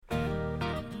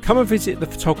Come and visit the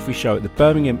photography show at the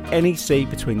Birmingham NEC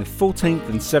between the 14th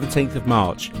and 17th of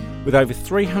March. With over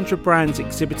 300 brands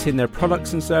exhibiting their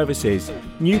products and services,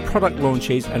 new product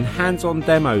launches and hands-on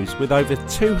demos with over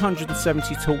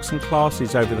 270 talks and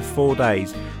classes over the 4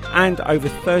 days and over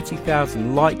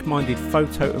 30,000 like-minded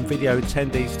photo and video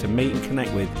attendees to meet and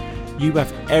connect with, you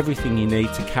have everything you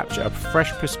need to capture a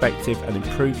fresh perspective and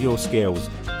improve your skills,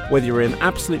 whether you're an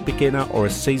absolute beginner or a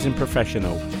seasoned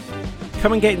professional.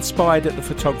 Come and get inspired at the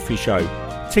photography show.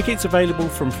 Tickets available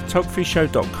from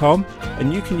photographyshow.com,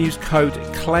 and you can use code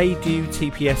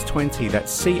CLAYDEWTPS20,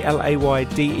 that's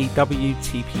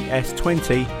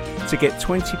CLAYDEWTPS20, to get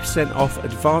 20% off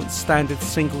advanced standard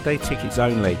single day tickets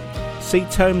only. See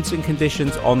terms and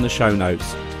conditions on the show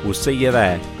notes. We'll see you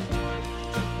there.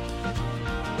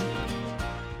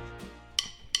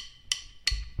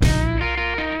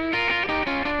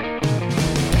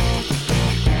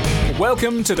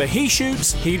 Welcome to the He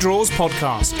Shoots, He Draws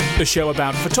podcast, the show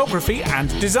about photography and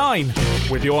design,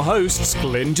 with your hosts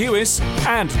Glyn Dewis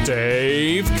and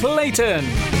Dave Clayton.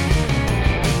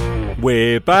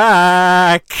 We're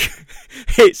back.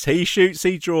 It's He Shoots,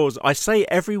 He Draws. I say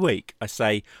every week,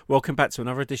 welcome back to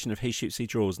another edition of He Shoots, He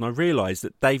Draws, and I realise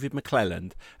that David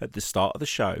McClelland at the start of the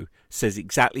show says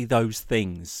exactly those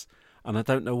things, and I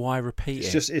don't know why I repeat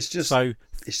it. It's just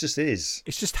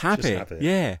habit.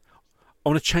 Yeah. I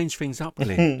want to change things up,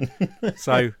 Glyn.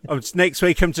 So next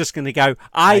week I'm just going to go,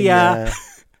 But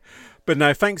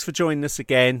no, thanks for joining us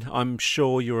again. I'm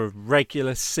sure you're a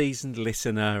regular seasoned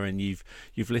listener and you've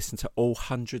listened to all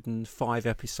 105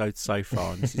 episodes so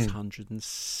far, and this is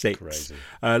 106. Crazy.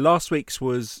 Last week's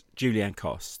was Julianne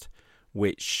Cost,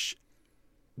 which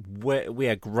we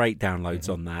had great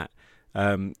downloads on that.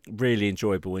 Really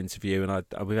enjoyable interview, and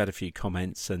we've had a few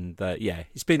comments, and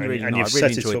it's been really nice. I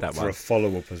really enjoyed that one. For a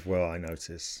follow-up as well, I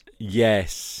noticed.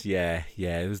 Yes, yeah.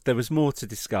 There was more to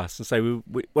discuss, and so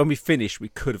when we finished, we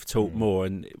could have talked more,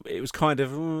 and it was kind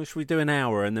of, should we do an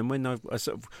hour? And then when I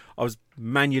was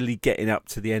manually getting up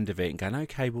to the end of it and going,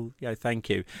 okay, well, thank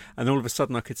you, and all of a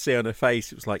sudden I could see on her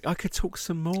face, it was like I could talk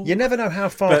some more. You never know how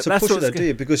far to push it, though, do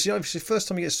you? Because it's the first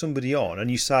time you get somebody on,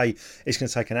 and you say it's going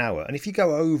to take an hour, and if you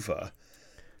go over,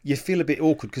 you feel a bit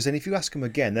awkward, because then if you ask them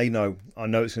again, they know, I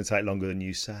know it's going to take longer than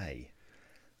you say.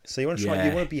 So you want to try,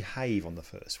 you want to behave on the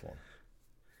first one.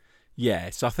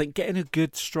 Yeah, so I think getting a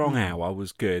good strong hour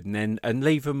was good, and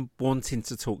leave them wanting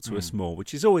to talk to us more,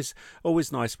 which is always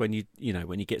nice when you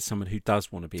get someone who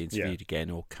does want to be interviewed again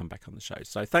or come back on the show.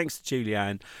 So thanks to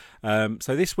Julianne.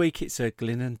 So this week it's a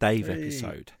Glyn and Dave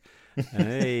episode.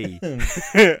 Hey,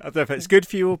 I don't know if it's good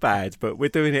for you or bad, but we're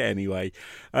doing it anyway.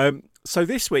 So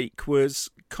this week was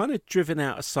kind of driven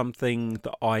out of something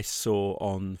that I saw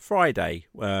on Friday.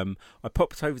 I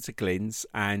popped over to Glyn's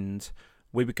and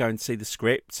we were going to see The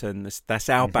Script, and that's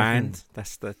our band.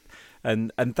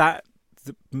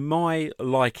 My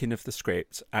liking of The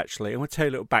Script, actually, I'm going to tell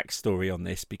you a little backstory on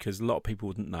this because a lot of people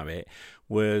wouldn't know it,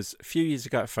 was a few years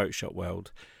ago at Photoshop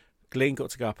World. Glyn got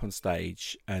to go up on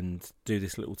stage and do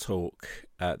this little talk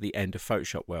at the end of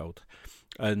Photoshop World.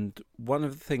 And one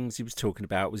of the things he was talking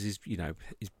about was his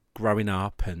growing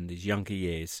up and his younger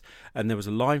years. And there was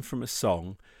a line from a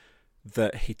song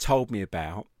that he told me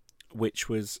about, which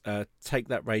was, take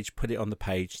that rage, put it on the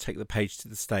page, take the page to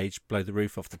the stage, blow the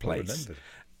roof off the place.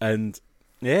 And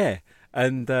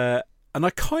I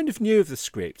kind of knew of The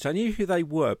Script. I knew who they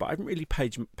were, but I hadn't really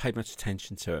paid much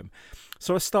attention to them.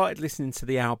 So I started listening to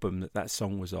the album that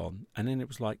song was on, and then it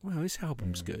was like, wow, this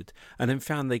album's good. And then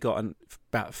found they got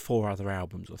about 3 other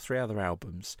albums.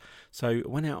 So I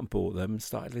went out and bought them and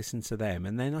started listening to them.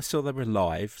 And then I saw they were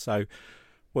live. So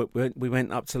we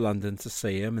went up to London to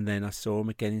see them, and then I saw them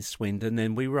again in Swindon.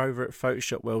 Then we were over at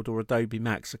Photoshop World or Adobe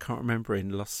Max, I can't remember, in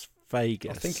Las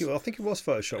Vegas. I think it was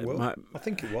Photoshop World. I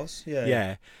think it was, yeah.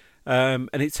 Yeah. And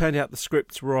it turned out The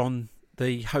Script were on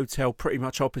the hotel pretty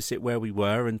much opposite where we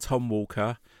were, and Tom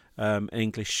Walker, an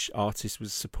English artist,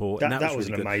 was support. That was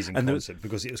really an amazing concert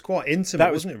because it was quite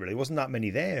intimate, wasn't it? Really, wasn't that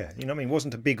many there. You know what I mean? It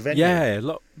wasn't a big venue. Yeah, a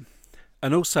lot.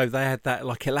 And also they had that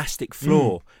like elastic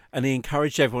floor, and he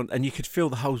encouraged everyone, and you could feel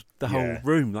the whole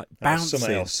room like bouncing.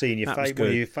 Something else. Seeing your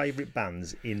favourite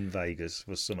bands in Vegas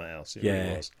was something else. It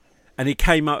really was. And he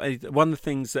came up. One of the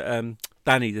things that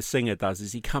Danny, the singer, does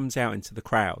is he comes out into the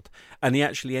crowd, and he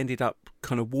actually ended up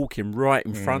kind of walking right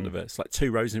in front of us, like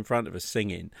 2 rows in front of us,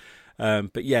 singing.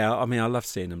 But yeah, I mean, I love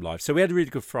seeing them live. So we had a really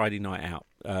good Friday night out.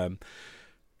 Going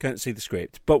to see The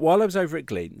Script. But while I was over at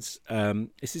Glyn's,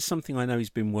 this is something I know he's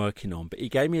been working on, but he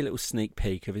gave me a little sneak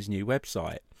peek of his new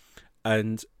website.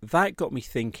 And that got me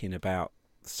thinking about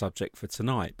the subject for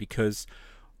tonight, because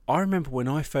I remember when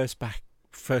I first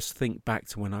think back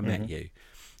to when I met you,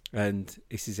 And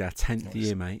this is our 10th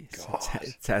year, mate.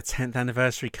 It's our 10th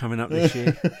anniversary coming up this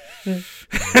year.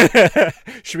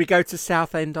 Should we go to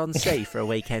Southend-on-Sea for a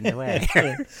weekend away?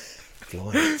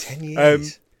 Blimey, 10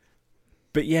 years.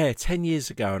 But yeah, 10 years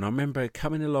ago, and I remember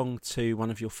coming along to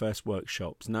one of your first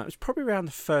workshops. Now, it was probably around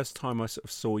the first time I sort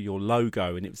of saw your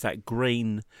logo, and it was that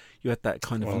green. You had that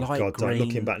kind of light green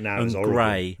looking back now, and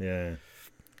grey.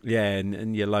 Yeah,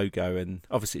 and your logo, and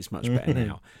obviously it's much better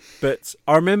now. But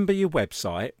I remember your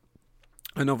website.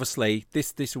 And obviously,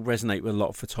 this will resonate with a lot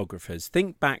of photographers.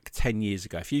 Think back 10 years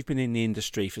ago. If you've been in the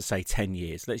industry for, say, 10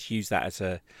 years, let's use that as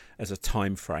a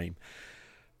time frame.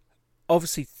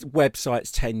 Obviously,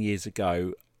 websites 10 years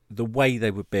ago, the way they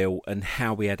were built and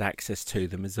how we had access to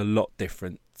them is a lot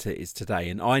different to it is today.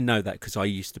 And I know that because I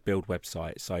used to build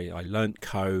websites. I learnt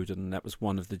code, and that was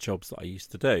one of the jobs that I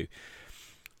used to do.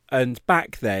 And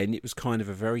back then, it was kind of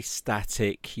a very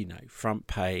static, front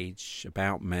page,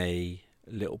 about me,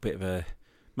 a little bit of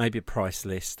maybe a price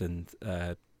list and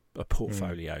a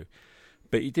portfolio,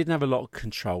 but you didn't have a lot of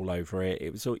control over it.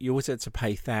 It was, you always had to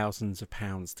pay thousands of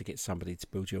pounds to get somebody to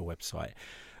build your website,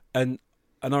 and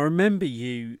I remember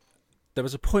there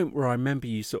was a point where I remember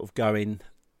you sort of going,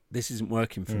 "This isn't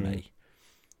working for me,"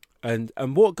 and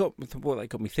what that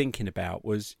got me thinking about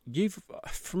was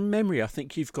from memory, I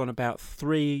think you've gone about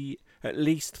at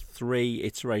least three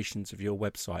iterations of your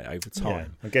website over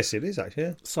time. Yeah, I guess it is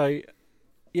actually.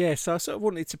 Yeah. So I sort of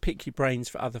wanted to pick your brains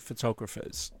for other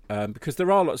photographers, because there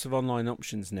are lots of online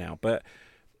options now. But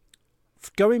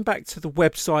going back to the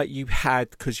website you had,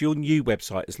 because your new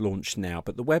website is launched now,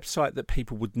 but the website that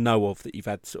people would know of that you've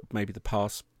had sort of maybe the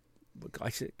past,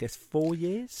 I guess, 4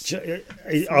 years?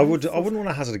 I wouldn't want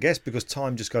to hazard a guess because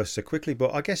time just goes so quickly,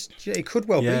 but I guess it could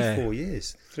well be 4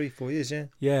 years, 3-4 years, yeah.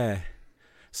 Yeah.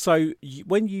 So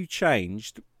when you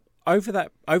changed, over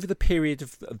the period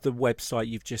of the website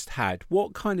you've just had,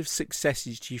 what kind of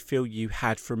successes do you feel you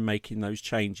had from making those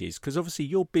changes? Because obviously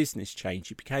your business changed.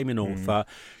 You became an author.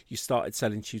 You started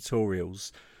selling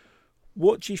tutorials.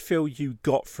 What do you feel you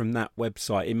got from that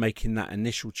website in making that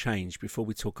initial change before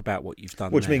we talk about what you've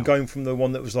done? What do you mean, going from the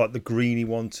one that was like the greeny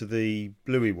one to the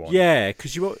bluey one? Yeah,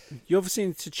 because you obviously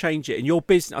need to change it.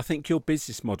 And I think your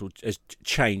business model has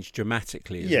changed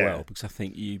dramatically as well, because I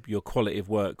think your quality of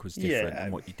work was different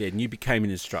than what you did, and you became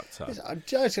an instructor. It's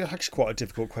actually quite a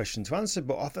difficult question to answer,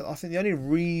 but I think the only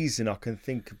reason I can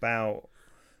think about,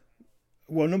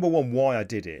 well, number one, why I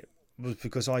did it, was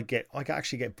because I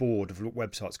actually get bored of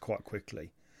websites quite quickly,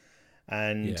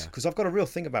 and because I've got a real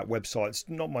thing about websites,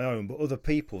 not my own but other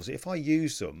people's. If I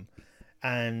use them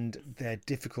and they're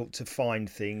difficult to find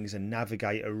things and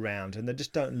navigate around, and they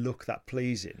just don't look that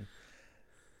pleasing,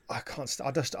 I've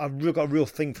got a real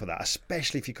thing for that,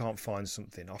 especially if you can't find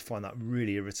something. I find that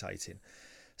really irritating.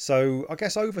 So I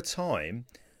guess over time,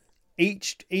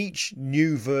 each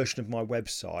new version of my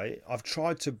website, I've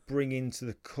tried to bring into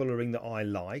the colouring that I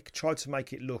like, tried to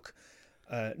make it look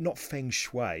not feng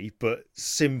shui, but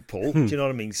simple. Do you know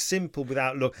what I mean? Simple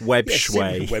without web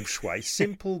shui.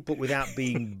 Simple, but without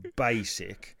being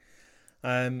basic,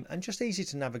 and just easy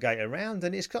to navigate around.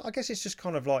 And I guess it's just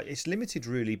kind of like, it's limited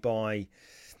really by,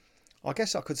 I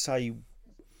guess I could say,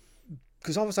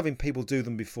 because I was having people do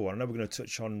them before. I know we're going to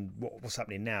touch on what's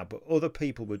happening now, but other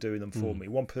people were doing them for me,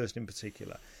 one person in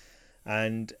particular.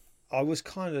 And I was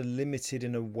kind of limited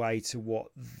in a way to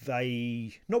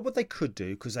not what they could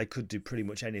do, because they could do pretty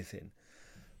much anything,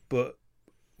 but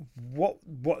what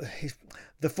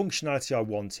the functionality I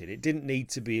wanted. It didn't need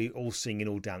to be all singing,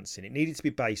 all dancing. It needed to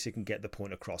be basic and get the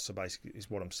point across. So basically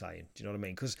is what I'm saying. Do you know what I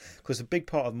mean? Because a big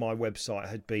part of my website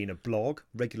had been a blog,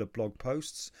 regular blog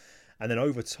posts. And then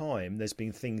over time, there's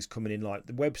been things coming in like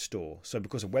the web store. So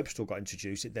because a web store got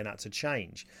introduced, it then had to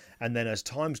change. And then as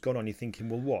time's gone on, you're thinking,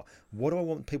 well, what do I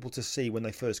want people to see when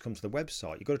they first come to the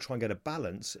website? You've got to try and get a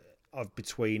balance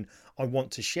between, I want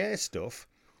to share stuff,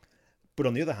 but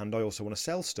on the other hand, I also want to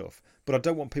sell stuff. But I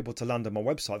don't want people to land on my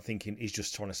website thinking he's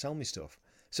just trying to sell me stuff.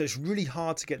 So it's really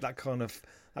hard to get that kind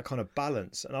of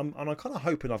balance. And I'm kind of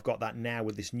hoping I've got that now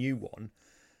with this new one.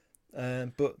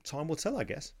 But time will tell, I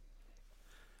guess.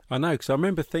 I know, because I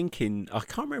remember thinking, I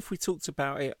can't remember if we talked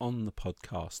about it on the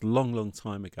podcast a long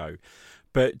time ago,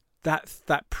 but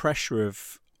that pressure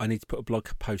of, I need to put a blog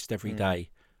post every day,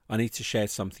 I need to share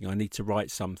something, I need to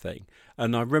write something.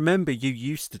 And I remember you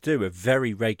used to do a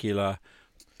very regular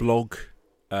blog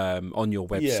on your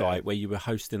website where you were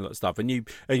hosting a lot of stuff, and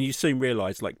you soon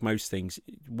realised, like most things,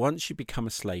 once you become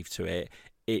a slave to it,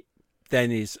 then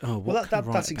is,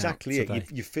 that's exactly it.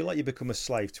 You feel like you become a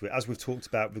slave to it, as we've talked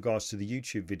about with regards to the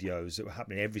YouTube videos that were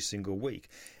happening every single week.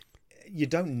 you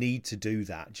don't need to do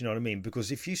that. Do you know what I mean?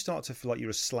 Because if you start to feel like you're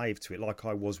a slave to it, like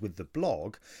I was with the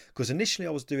blog, because initially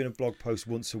I was doing a blog post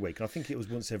once a week, and I think it was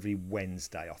once every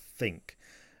Wednesday, I think.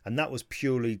 And that was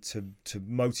purely to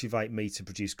motivate me to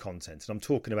produce content. And I'm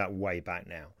talking about way back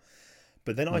now.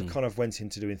 But then I kind of went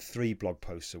into doing 3 blog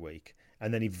posts a week.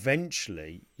 And then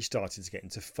eventually you started to get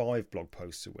into 5 blog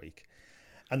posts a week.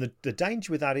 And the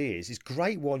danger with that is, it's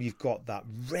great while you've got that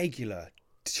regular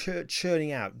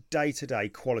churning out day-to-day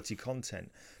quality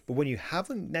content. But when you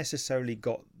haven't necessarily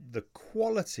got the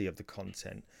quality of the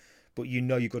content, but you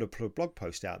know you've got to put a blog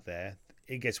post out there,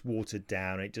 it gets watered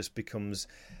down. It just becomes...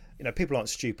 people aren't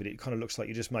stupid. It kind of looks like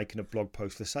you're just making a blog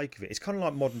post for the sake of it. It's kind of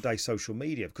like modern day social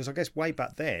media, because I guess way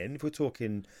back then, if we're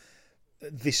talking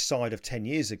this side of 10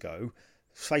 years ago,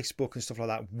 Facebook and stuff like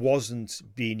that wasn't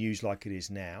being used like it is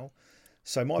now.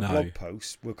 So my blog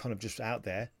posts were kind of just out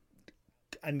there.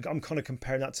 And I'm kind of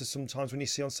comparing that to sometimes when you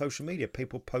see on social media,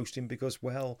 people posting because,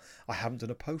 well, I haven't done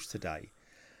a post today.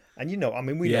 And we know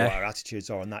what our attitudes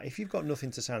are on that. If you've got nothing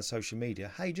to say on social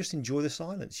media, hey, just enjoy the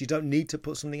silence. You don't need to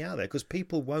put something out there, because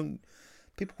people won't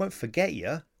forget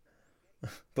you,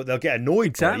 but they'll get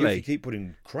annoyed by you if you keep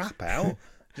putting crap out.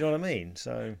 Do you know what I mean?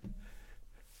 So,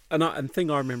 and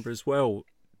thing I remember as well,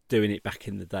 doing it back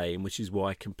in the day, and which is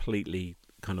why I completely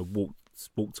kind of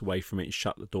walked away from it and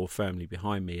shut the door firmly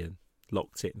behind me and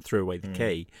locked it and threw away the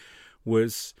key,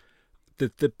 was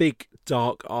the big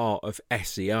dark art of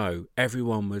SEO.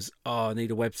 Everyone was, I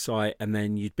need a website, and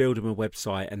then you'd build them a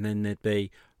website, and then there'd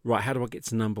be, right, how do I get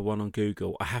to number 1 on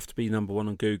Google? I have to be number 1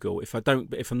 on Google. If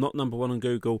I'm not number 1 on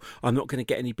Google, I'm not going to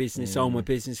get any business. Oh, my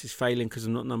business is failing because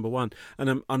I'm not number 1.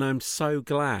 And I'm so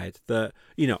glad that,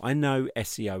 I know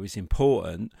SEO is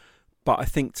important, but I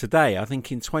think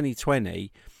in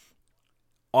 2020,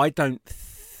 I don't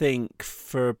think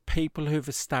for people who've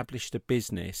established a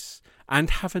business and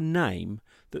have a name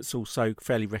that's also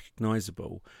fairly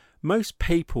recognisable, most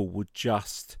people would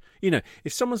just,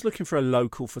 if someone's looking for a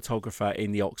local photographer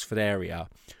in the Oxford area,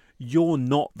 you're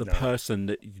not the person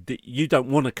that you don't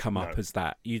want to come up as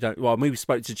that. You don't. Well, we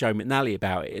spoke to Joe McNally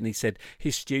about it, and he said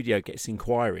his studio gets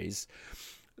inquiries.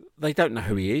 They don't know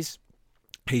who he is.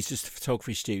 He's just a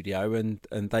photography studio, and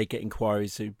they get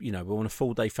inquiries who, we want a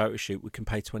full-day photo shoot, we can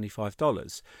pay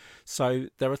 $25. So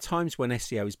there are times when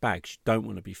SEO is bad, you don't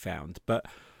want to be found. But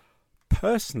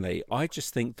personally, I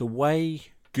just think the way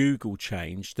Google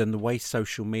changed and the way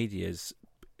social media's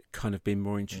kind of been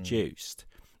more introduced,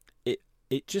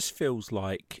 it just feels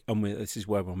like, and this is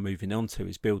where I'm moving on to,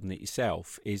 is building it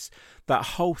yourself, is that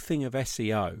whole thing of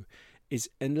SEO is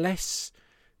unless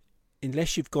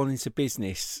you've gone into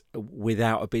business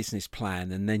without a business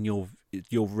plan, and then you're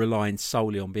relying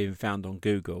solely on being found on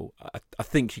Google, I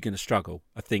think you're going to struggle.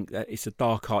 I think that it's a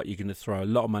dark art. You're going to throw a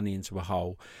lot of money into a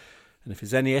hole. And if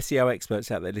there's any SEO experts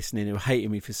out there listening who are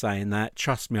hating me for saying that,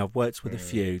 trust me, I've worked with a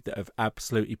few that have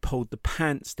absolutely pulled the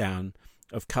pants down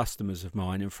of customers of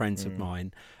mine and friends of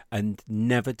mine, and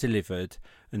never delivered,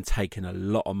 and taken a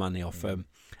lot of money off them,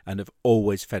 and have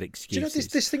always fed excuses. Do you know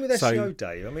this thing with SEO,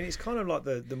 Dave? I mean, it's kind of like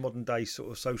the modern day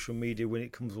sort of social media when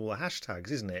it comes to all the hashtags,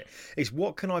 isn't it? It's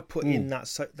what can I put in that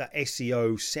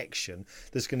SEO section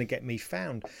that's going to get me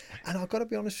found? And I've got to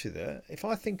be honest with you, if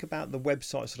I think about the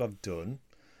websites that I've done,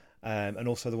 and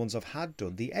also the ones I've had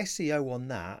done, the SEO on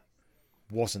that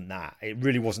wasn't that. It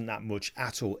really wasn't that much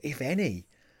at all, if any.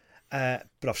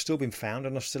 But I've still been found,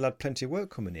 and I've still had plenty of work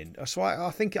coming in. So I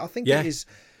think it is,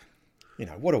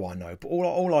 what do I know? But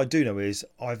all I do know is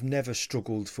I've never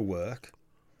struggled for work,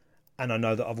 and I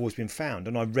know that I've always been found.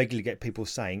 And I regularly get people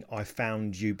saying, I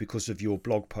found you because of your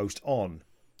blog post on,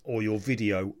 or your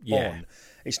video on.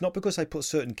 It's not because they put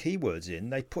certain keywords in.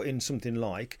 They put in something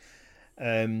like,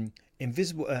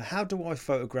 invisible. How do I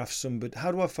photograph somebody?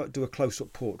 How do I do a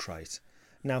close-up portrait?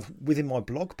 Now, within my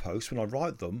blog posts, when I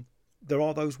write them, there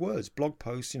are those words, blog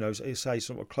posts, say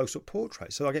sort of a close-up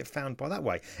portrait. So I get found by that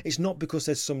way. It's not because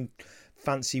there's some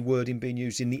fancy wording being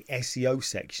used in the SEO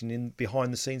section in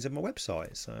behind the scenes of my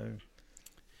website. So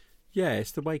yeah,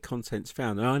 it's the way content's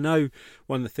found. And I know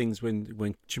one of the things when do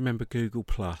you remember Google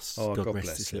Plus? Oh, God rest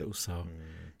bless his it. little soul.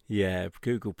 Yeah,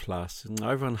 Google Plus, and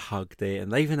everyone hugged it,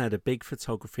 and they even had a big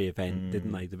photography event,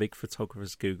 didn't they? The big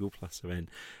photographers Google Plus event,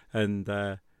 and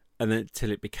then until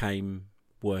it became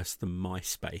worse than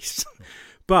MySpace.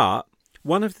 But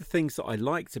one of the things that I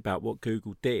liked about what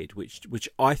Google did, which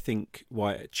I think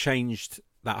why it changed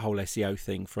that whole SEO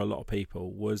thing for a lot of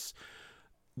people, was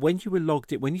when you were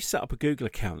logged in, when you set up a Google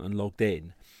account and logged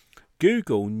in,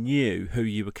 Google knew who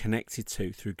you were connected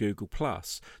to through Google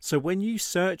Plus. So when you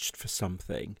searched for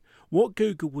something, what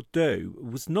Google would do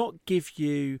was not give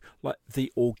you like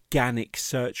the organic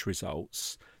search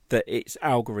results. that its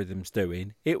algorithm's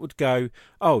doing. It would go,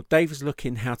 oh, Dave's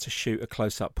looking how to shoot a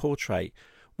close-up portrait.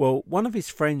 Well, one of his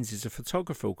friends is a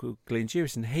photographer called Glyn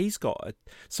Dewis, and he's got a...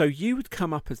 So you would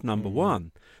come up as number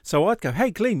one. So I'd go,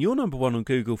 hey, Glyn, you're number one on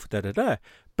Google for da-da-da.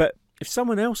 But if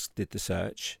someone else did the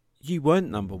search, you weren't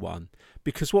number one.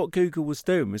 Because what Google was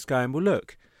doing was going, well,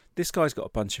 look, this guy's got a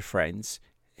bunch of friends.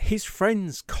 His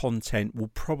friends' content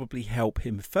will probably help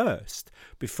him first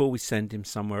before we send him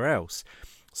somewhere else.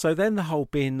 So then the whole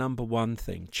being number one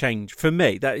thing changed. For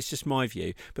me, that is just my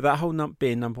view, but that whole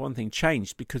being number one thing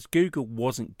changed because Google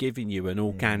wasn't giving you an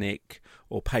organic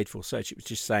or paid for search. It was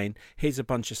just saying, here's a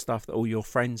bunch of stuff that all your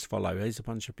friends follow. Here's a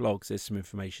bunch of blogs. There's some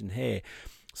information here.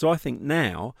 So I think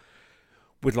now,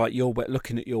 with like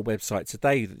looking at your website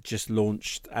today that just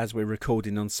launched as we're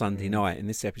recording on Sunday night, and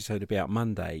this episode will be out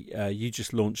Monday, you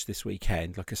just launched this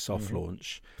weekend, like a soft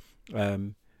launch.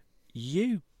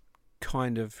 You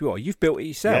kind of, well, you've built it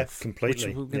yourself, completely,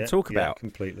 which we're going to talk about.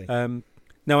 Completely.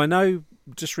 Now, I know,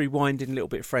 just rewinding a little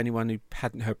bit for anyone who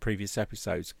hadn't heard previous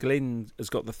episodes, Glyn has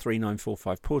got the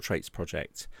 3945 Portraits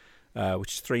project,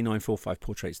 which is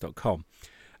 3945portraits.com,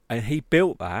 and he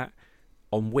built that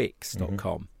on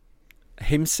Wix.com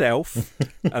himself,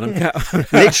 and I'm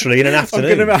literally in an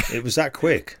afternoon. It was that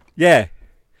quick.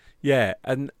 Yeah,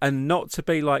 and not to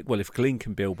be like, well, if Glyn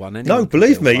can build one, no,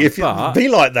 believe me, if it be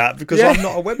like that, because I'm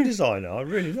not a web designer, I'm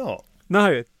really not.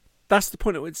 No, that's the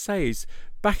point I would say is,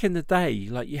 back in the day,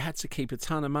 like, you had to keep a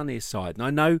ton of money aside.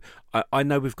 And I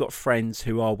know we've got friends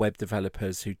who are web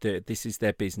developers who do this is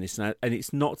their business, and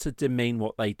it's not to demean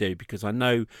what they do, because I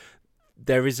know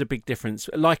there is a big difference.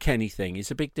 Like anything, it's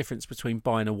a big difference between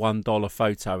buying a $1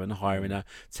 photo and hiring a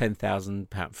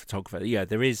 £10,000 photographer. Yeah,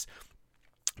 there is,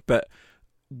 but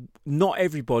not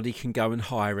everybody can go and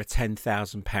hire a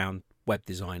 £10,000 web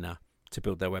designer to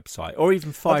build their website, or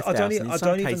even $5,000. I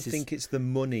don't even think it's the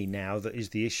money now that is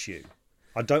the issue.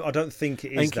 I don't think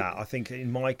it is that. I think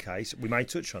in my case, we may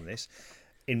touch on this.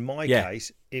 In my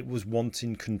case, it was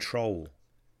wanting control.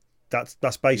 That's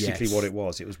basically what it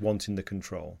was. It was wanting the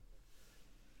control.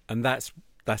 And that's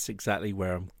exactly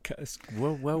where I'm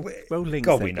well linked.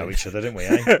 God, we know each other, don't we?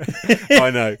 Eh? I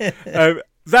know.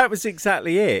 That was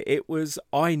exactly it. It was,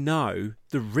 I know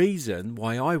the reason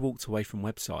why I walked away from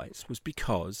websites was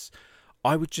because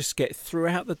I would just get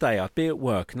throughout the day. I'd be at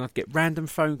work and I'd get random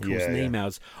phone calls and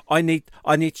emails. I need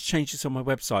to change this on my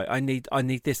website. I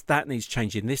need this, that needs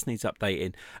changing, this needs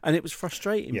updating. And it was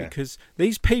frustrating because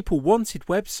these people wanted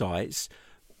websites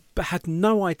but had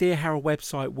no idea how a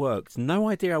website worked, no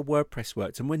idea how WordPress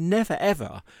worked, and were never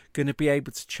ever going to be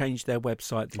able to change their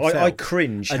website themselves. I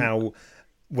cringe how,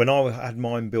 when I had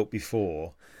mine built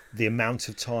before, the amount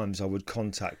of times I would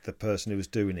contact the person who was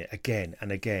doing it again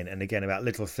and again and again about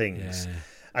little things. Yeah.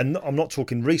 And I'm not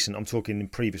talking recent, I'm talking in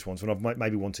previous ones when I've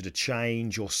maybe wanted a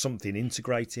change or something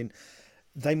integrating.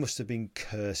 They must have been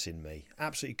cursing me,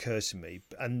 absolutely cursing me.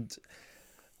 And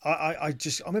I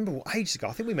remember ages ago,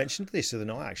 I think we mentioned this the other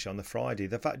night actually on the Friday,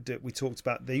 the fact that we talked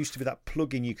about there used to be that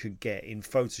plugin you could get in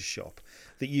Photoshop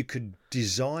that you could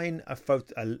design a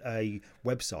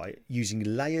website using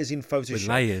layers in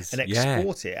Photoshop and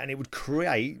export it, and it would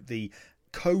create the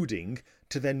coding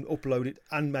to then upload it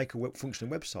and make a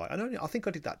functioning website. And I think I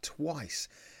did that twice,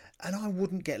 and I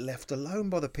wouldn't get left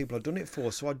alone by the people I'd done it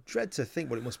for. So I dread to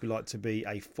think what it must be like to be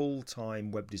a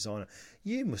full-time web designer.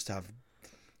 You must have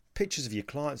pictures of your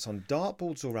clients on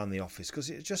dartboards all around the office, because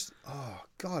it's just, oh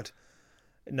God,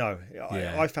 no.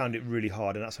 I found it really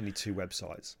hard, and that's only 2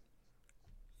 websites.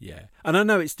 Yeah, and I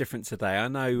know it's different today. I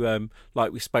know,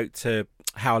 like we spoke to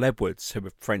Howell Edwards, who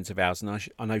are friends of ours, and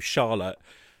I know Charlotte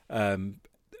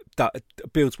that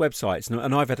builds websites,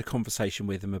 and I've had a conversation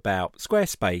with them about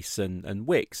Squarespace and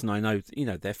Wix, and I know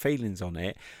their feelings on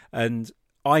it, and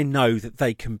I know that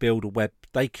they can build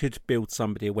they could build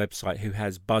somebody a website who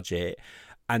has budget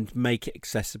and make it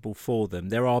accessible for them.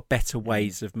 There are better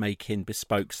ways of making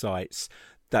bespoke sites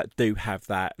that do have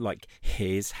that, like,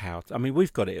 here's how I mean,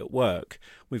 we've got it at work.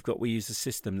 We use a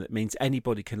system that means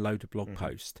anybody can load a blog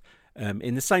post.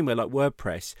 In the same way, like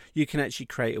WordPress, you can actually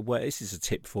create this is a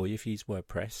tip for you if you use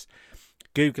WordPress.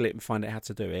 Google it and find out how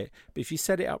to do it. But if you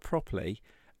set it up properly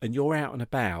and you're out and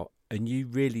about and you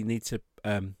really need to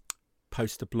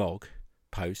post a blog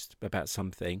post about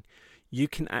something, you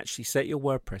can actually set your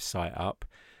WordPress site up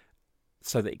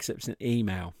so that it accepts an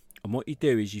email. And what you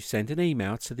do is you send an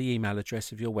email to the email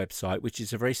address of your website, which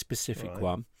is a very specific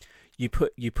one. You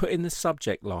put in the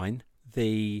subject line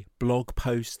the blog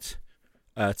post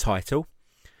title,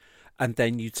 and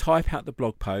then you type out the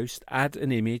blog post, add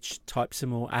an image, type some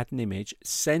more, add an image,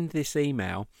 send this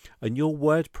email, and your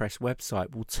WordPress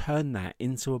website will turn that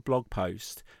into a blog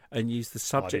post and use the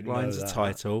subject line as a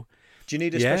title. Do you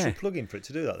need a special plugin for it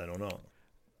to do that then, or not?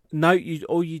 No,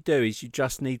 all you do is you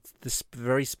just need the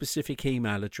very specific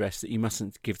email address that you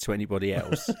mustn't give to anybody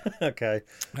else. Okay.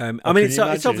 I mean, it's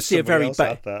obviously a very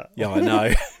yeah, I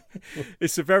know.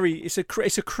 It's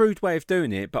a crude way of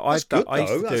doing it, but I used to do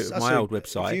it with my old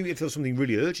website. If there's something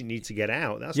really urgent you need to get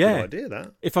out, that's a good idea.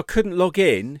 That if I couldn't log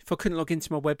into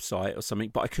my website or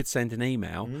something, but I could send an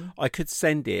email, I could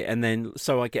send it, and then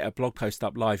so I get a blog post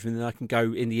up live, and then I can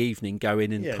go in the evening, go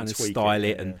in and kind of style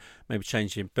it and maybe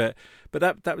change it. But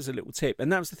that was a little tip,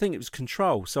 and that was the thing. It was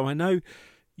control. So I know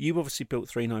you obviously built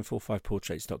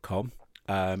 3945portraits.com.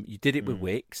 You did it with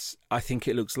Wix. I think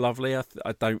it looks lovely. I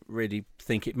don't really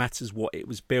think it matters what it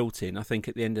was built in. I think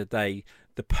at the end of the day,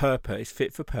 the purpose is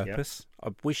fit for purpose.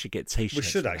 Yep. I wish you'd get T-shirts. We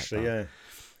should actually,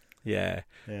 yeah.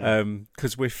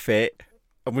 Because we're fit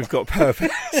and we've got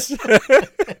purpose.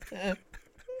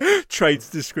 Trades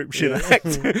Description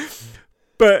Act.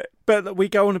 But we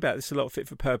go on about this a lot, fit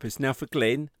for purpose. Now, for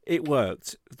Glyn, it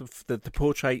worked. The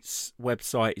Portraits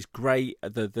website is great.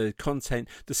 The content,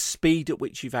 the speed at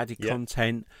which you've added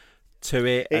content to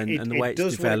it, and the way it's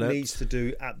developed. It does what it needs to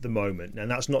do at the moment. And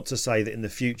that's not to say that in the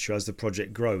future, as the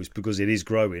project grows, because it is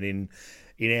growing in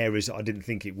areas that I didn't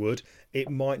think it would, it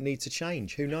might need to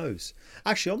change. Who knows?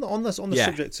 Actually, on the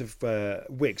subject of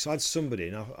Wix, I had somebody,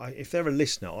 and if they're a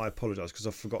listener, I apologise because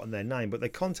I've forgotten their name, but they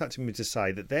contacted me to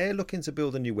say that they're looking to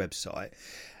build a new website.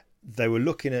 They were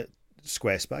looking at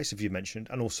Squarespace, as you mentioned,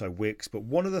 and also Wix, but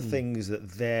one of the things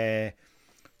that their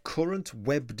current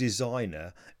web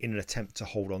designer, in an attempt to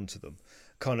hold on to them,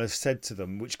 kind of said to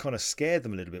them, which kind of scared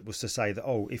them a little bit, was to say that,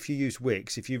 if you use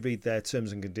Wix, if you read their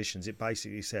terms and conditions, it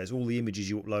basically says all the images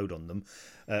you upload on them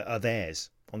are theirs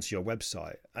onto your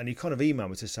website. And he kind of emailed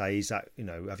me to say, is that,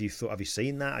 have you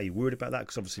seen that? Are you worried about that?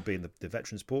 Because obviously being the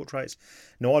veterans portraits.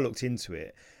 No, I looked into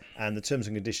it, and the terms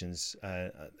and conditions,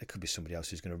 there could be somebody else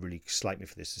who's going to really slate me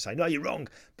for this to say, no, you're wrong.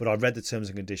 But I read the terms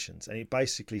and conditions, and it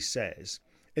basically says,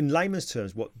 in layman's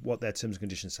terms, what their terms and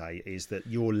conditions say is that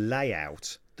your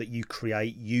layout that you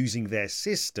create using their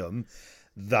system,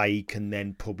 they can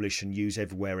then publish and use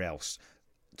everywhere else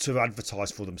to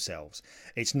advertise for themselves.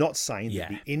 It's not saying that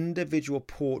the individual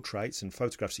portraits and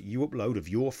photographs that you upload of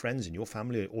your friends and your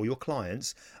family or your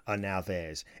clients are now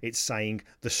theirs. It's saying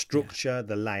the structure,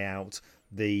 the layout,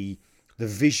 the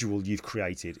visual you've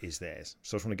created is theirs.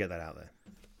 So I just want to get that out there.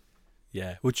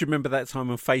 Yeah. Well, do you remember that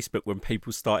time on Facebook when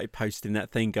people started posting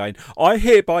that thing going, I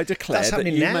hereby declare that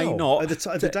you now. may not...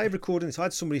 At the day of recording this, I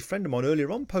had somebody, a friend of mine earlier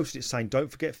on, posted it saying,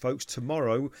 don't forget, folks,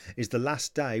 tomorrow is the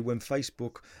last day when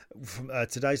Facebook...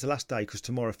 today's the last day because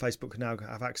tomorrow Facebook can now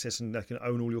have access and they can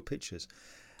own all your pictures.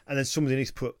 And then somebody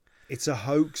needs to put, it's a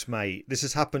hoax, mate. This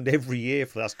has happened every year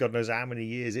for the last God knows how many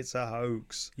years. It's a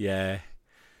hoax. Yeah.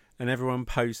 And everyone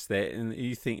posts it and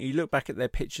you look back at their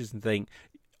pictures and think,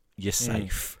 you're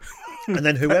safe. And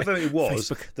then whoever it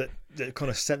was that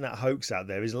kind of sent that hoax out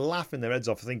there is laughing their heads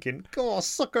off, thinking, "God,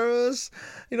 suckers!"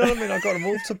 You know what I mean? I got them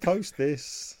all to post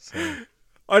this. So.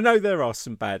 I know there are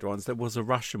some bad ones. There was a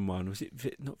Russian one. Was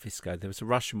it not Visco? There was a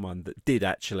Russian one that did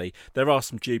actually. There are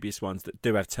some dubious ones that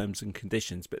do have terms and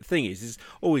conditions. But the thing is, it's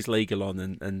always legal on,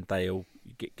 and they all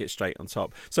get straight on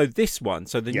top. So this one,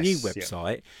 the new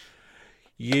website,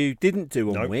 you didn't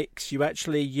do on Wix. You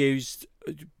actually used.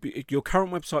 Your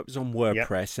current website was on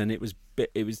WordPress, and it was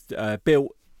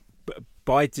built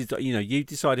by, you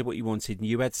decided what you wanted, and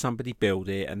you had somebody build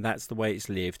it, and that's the way it's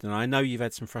lived. And I know you've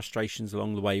had some frustrations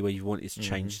along the way where you wanted to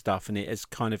change stuff, and it has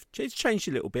it's changed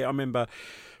a little bit. I remember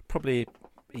probably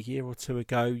a year or two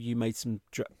ago, you made some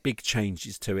big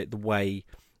changes to it. The way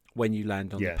when you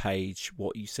land on the page,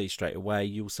 what you see straight away.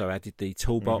 You also added the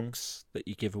toolbox that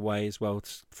you give away as well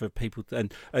for people.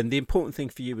 And the important thing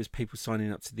for you was people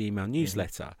signing up to the email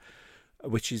newsletter,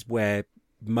 which is where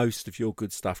most of your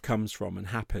good stuff comes from and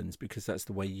happens, because that's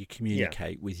the way you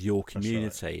communicate with your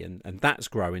community. Right. And that's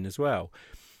growing as well.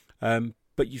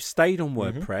 But you've stayed on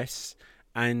WordPress.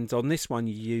 And on this one,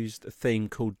 you used a thing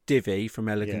called Divi from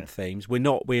Elegant Themes. We're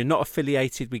not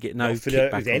affiliated. We get no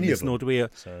kickback on this, nor do we.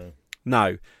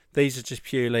 No, these are just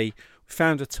purely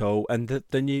found a tool, and the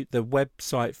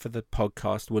website for the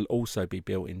podcast will also be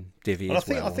built in Divi as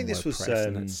well. I think this was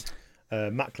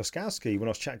Matt Kloskowski. When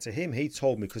I was chatting to him, he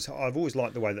told me, because I've always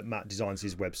liked the way that Matt designs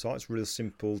his website. It's real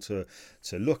simple to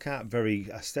look at, very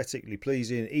aesthetically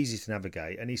pleasing, easy to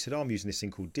navigate. And he said, I'm using this thing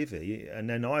called Divi. And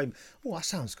then that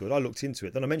sounds good. I looked into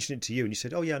it. Then I mentioned it to you, and you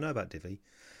said, oh yeah, I know about Divi.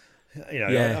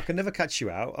 I can never catch you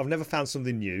out. I've never found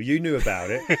something new. You knew about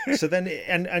it. So then,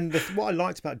 what I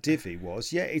liked about Divi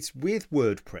was, it's with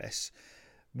WordPress,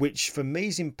 which for me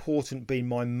is important being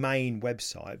my main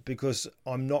website, because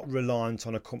I'm not reliant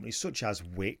on a company such as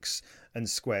Wix and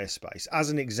Squarespace as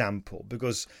an example,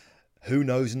 because who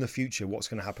knows in the future what's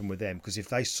going to happen with them, because if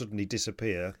they suddenly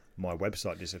disappear, my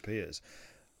website disappears.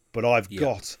 But I've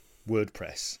got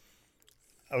WordPress.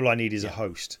 All I need is a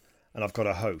host, and I've got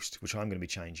a host, which I'm going to be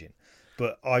changing.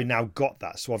 But I now got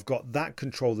that, so I've got that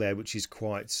control there, which is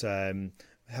quite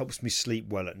helps me sleep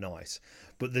well at night.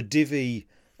 But the Divi,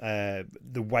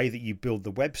 the way that you build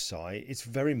the website, it's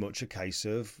very much a case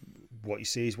of what you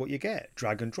see is what you get.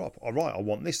 Drag and drop. All right, I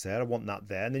want this there, I want that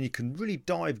there, and then you can really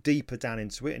dive deeper down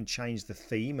into it and change the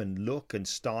theme and look and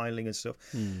styling and stuff.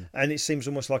 And it seems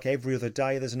almost like every other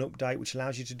day there's an update which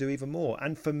allows you to do even more.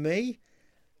 And for me,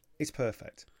 it's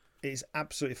perfect. It's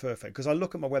absolutely perfect, because I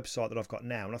look at my website that I've got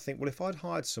now and I think, well, if I'd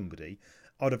hired somebody,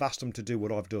 I'd have asked them to do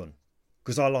what I've done,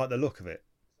 because I like the look of it.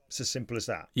 It's as simple as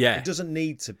that. Yeah. It doesn't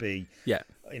need to be,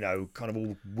 kind of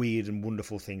all weird and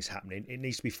wonderful things happening. It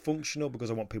needs to be functional, because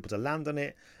I want people to land on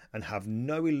it and have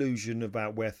no illusion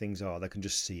about where things are. They can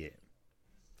just see it.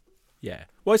 Yeah.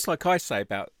 Well, it's like I say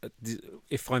about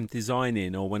if I'm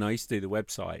designing, or when I used to do the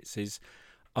websites, is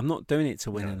I'm not doing it to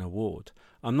win an award.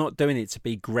 I'm not doing it to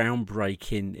be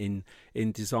groundbreaking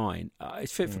in design.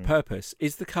 It's fit for purpose.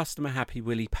 Is the customer happy?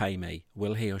 Will he pay me?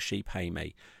 Will he or she pay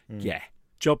me? Yeah.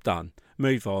 Job done.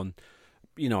 Move on.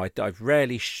 You know, I've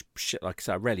rarely, like I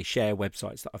said, I rarely share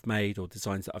websites that I've made or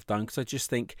designs that I've done, because I just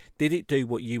think, did it do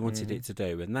what you wanted it to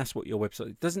do? And that's what your website,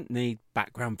 it doesn't need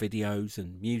background videos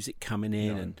and music coming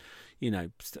in and, you know,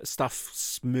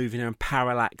 stuff moving around,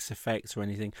 parallax effects or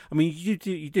anything. I mean, you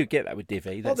do get that with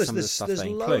Divi. That's some of the stuff they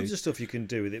include. There's loads of stuff you can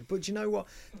do with it. But you know what?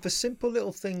 For simple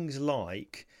little things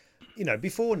like, you know,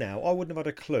 before now, I wouldn't have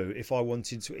had a clue if I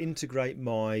wanted to integrate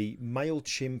my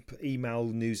MailChimp email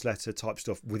newsletter type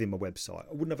stuff within my website.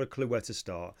 I wouldn't have a clue where to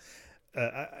start.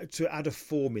 To add a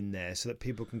form in there so that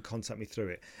people can contact me through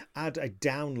it. Add a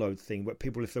download thing where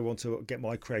people, if they want to get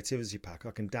my creativity pack,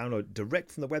 I can download direct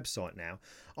from the website now.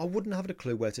 I wouldn't have a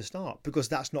clue where to start, because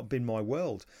that's not been my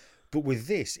world. But with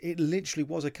this, it literally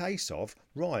was a case of,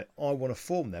 right, I want a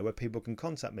form there where people can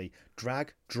contact me.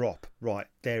 Drag, drop. Right,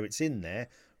 there it's in there.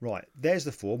 Right, there's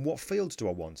the form. What fields do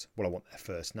I want? Well, I want their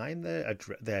first name,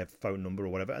 their phone number or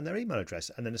whatever, and their email address,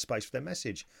 and then a space for their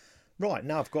message. Right,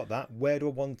 now I've got that. Where do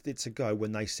I want it to go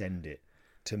when they send it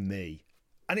to me?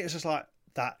 And it was just like,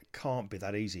 that can't be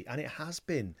that easy. And it has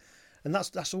been. And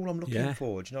that's all I'm looking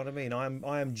for. Do you know what I mean?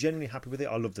 I am genuinely happy with it.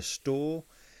 I love the store.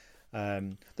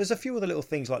 There's a few other little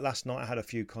things, like last night I had a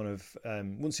few kind of,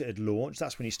 once it had launched,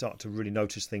 that's when you start to really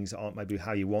notice things that aren't maybe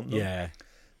how you want them. Yeah.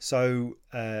 So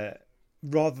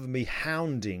rather than me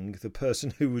hounding the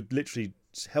person who had literally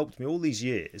helped me all these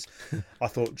years, I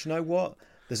thought, do you know what?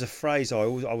 There's a phrase I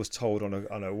was told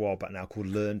on a while back now called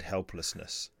learned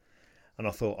helplessness. And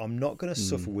I thought, I'm not going to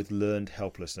suffer with learned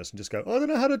helplessness and just go, I don't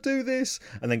know how to do this,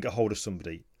 and then get hold of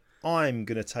somebody. I'm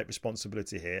going to take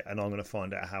responsibility here, and I'm going to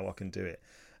find out how I can do it.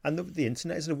 And the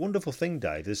internet is a wonderful thing,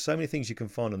 Dave. There's so many things you can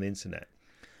find on the internet.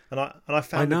 And I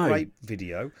found a great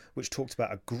video which talked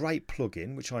about a great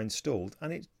plugin which I installed,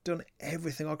 and it's done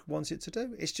everything I wanted it to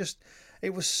do.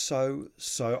 It was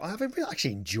so I haven't really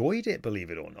actually enjoyed it, believe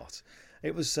it or not.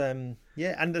 It was and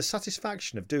the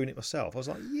satisfaction of doing it myself. I was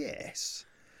like, yes.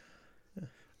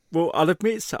 Well, I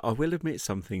will admit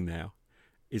something now,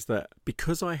 is that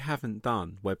because I haven't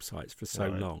done websites for so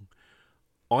long,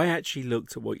 I actually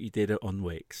looked at what you did on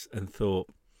Wix and thought,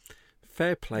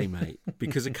 fair play, mate.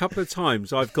 Because a couple of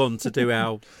times I've gone to do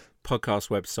our podcast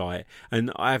website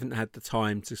and I haven't had the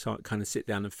time to kind of sit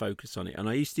down and focus on it. And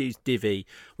I used to use Divi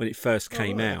when it first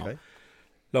came out,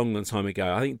 long time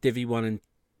ago. I think Divi 1 and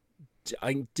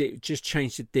I just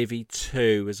changed to Divi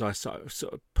 2 as I sort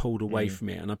of pulled away from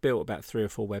it, and I built about 3 or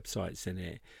 4 websites in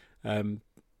it.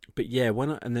 But yeah,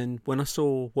 when I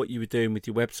saw what you were doing with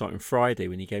your website on Friday,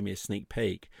 when you gave me a sneak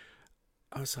peek,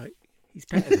 I was like, he's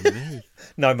better than me.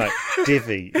 No, mate,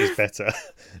 Divi is better.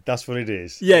 That's what it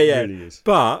is. Yeah, it really is.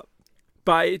 But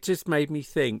it just made me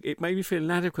think. It made me feel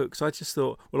inadequate, because I just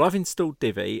thought, well, I've installed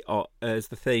Divi as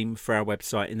the theme for our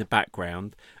website in the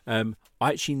background. I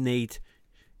actually need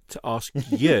to ask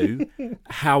you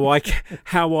how I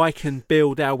can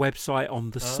build our website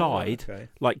on the side,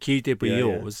 like you did with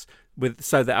yours,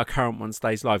 so that our current one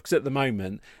stays live. Because at the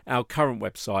moment, our current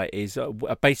website is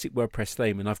a basic WordPress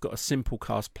theme, and I've got a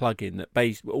Simplecast plugin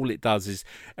that all it does is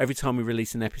every time we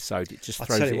release an episode, it just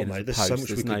throws it in as a post. There's so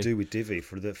much we could do with Divi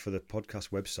for the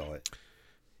podcast website.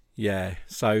 Yeah,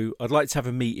 so I'd like to have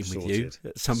a meeting with you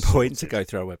at some point to go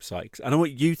through our website, and I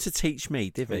want you to teach me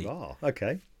Divi.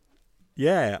 Okay.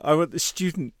 Yeah, I want the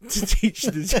student to teach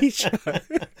the teacher.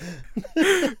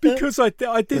 Because I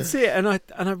did see it, and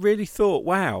I really thought,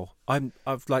 wow,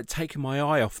 I've like taken my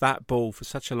eye off that ball for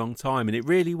such a long time, and it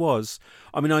really was.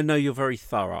 I mean, I know you're very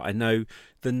thorough. I know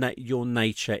your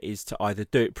nature is to either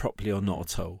do it properly or not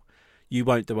at all. You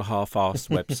won't do a half-assed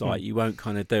website. You won't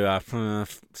kind of do a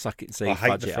suck it and see. I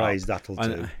hate the phrase "that'll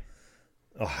do."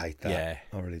 I hate that. Yeah,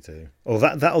 I really do. Or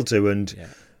that'll do, and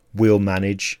we'll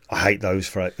manage. I hate those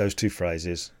two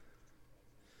phrases.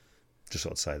 Just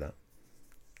thought I'd say that.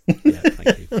 Yeah,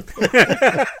 thank you.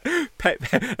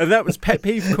 And that was Pet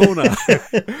Peeve Corner.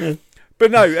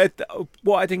 But no,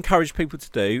 what I'd encourage people to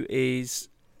do is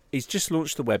just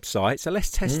launch the website. So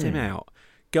let's test him out.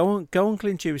 Go on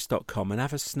glyndewis.com and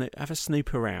have a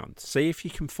snoop around. See if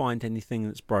you can find anything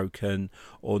that's broken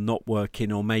or not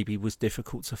working, or maybe was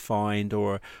difficult to find,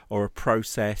 or a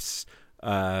process.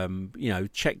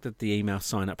 Check the email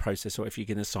sign up process, or if you're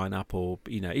going to sign up, or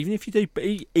even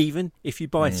if you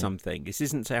buy something. This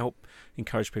isn't to help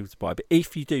encourage people to buy, but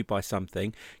if you do buy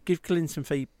something, give Glyn some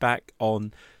feedback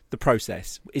on the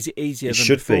process. Is it easier than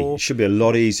before? It should be a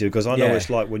lot easier, because I know it's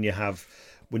like when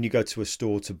you go to a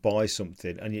store to buy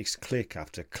something and it's click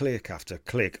after click after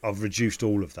click. I've reduced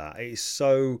all of that. It's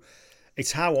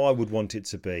how I would want it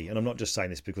to be. And I'm not just saying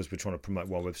this because we're trying to promote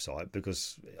one website,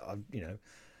 because, no.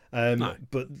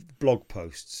 But blog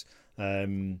posts,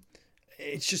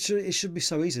 it should be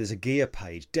so easy. There's a gear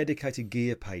page, dedicated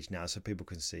gear page now, so people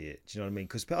can see it. Do you know what I mean?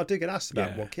 Because I do get asked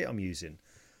about what kit I'm using.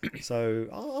 So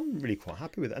I'm really quite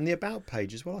happy with it. And the about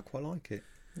page as well, I quite like it.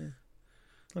 Yeah.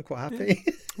 I'm quite happy.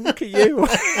 Look at you.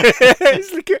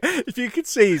 If you could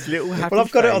see his little happy Well,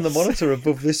 I've got face. it on the monitor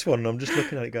above this one, and I'm just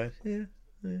looking at it going, yeah.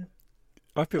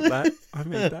 I feel that. I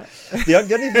made that. The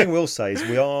only thing we'll say is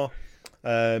we are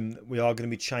going to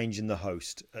be changing the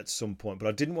host at some point, but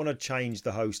I didn't want to change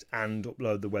the host and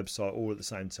upload the website all at the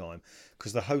same time,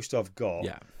 because the host I've got,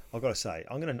 I've got to say,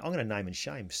 I'm going to name and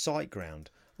shame SiteGround.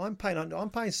 I'm paying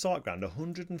SiteGround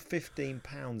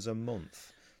 £115 a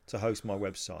month to host my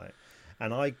website.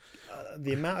 And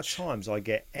the amount of times I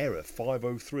get error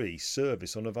 503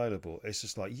 service unavailable, it's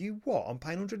just like, you what? I'm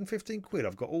paying 115 quid.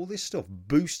 I've got all this stuff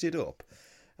boosted up,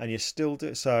 and you still do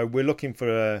it. So we're looking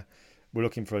for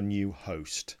a new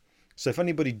host. So if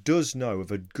anybody does know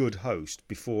of a good host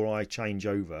before I change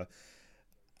over,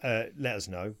 let us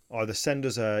know. Either send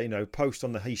us a post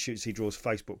on the He Shoots He Draws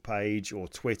Facebook page, or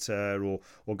Twitter, or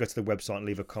go to the website and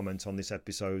leave a comment on this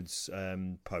episode's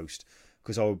post.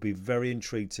 Because I would be very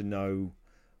intrigued to know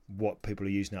what people are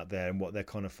using out there and what they're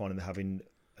kind of finding they're having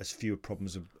as few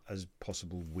problems as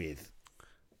possible with.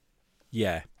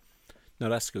 Yeah. No,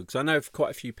 that's good. Because I know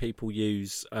quite a few people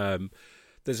use...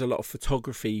 there's a lot of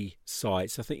photography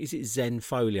sites. I think, is it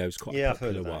Zenfolio is quite a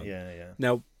popular one. Yeah.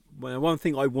 Now, one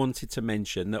thing I wanted to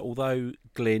mention, that although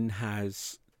Glyn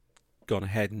has gone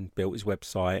ahead and built his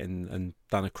website and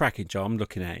done a cracking job, I'm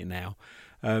looking at it now,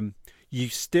 you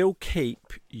still keep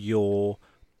your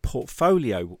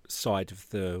portfolio side of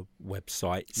the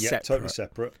website separate. Totally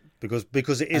separate, because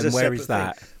it is and a where separate is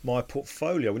that? thing. My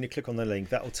portfolio, when you click on the link,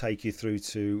 that will take you through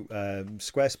to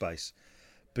Squarespace,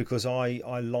 because I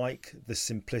like the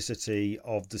simplicity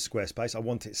of the Squarespace. I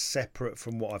want it separate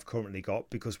from what I've currently got,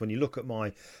 because when you look at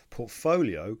my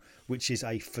portfolio, which is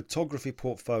a photography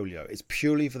portfolio, it's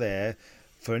purely there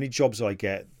for any jobs I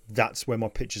get. That's where my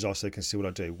pictures are, so they can see what I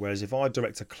do. Whereas if I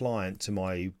direct a client to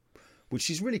my, which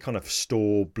is really kind of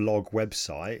store blog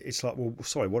website, it's like, well,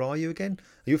 sorry, what are you again?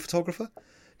 Are you a photographer? Do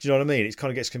you know what I mean? It kind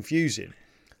of gets confusing.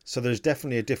 So there's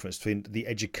definitely a difference between the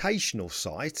educational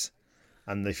site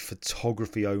and the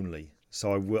photography only.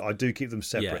 So I do keep them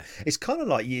separate. Yeah. It's kind of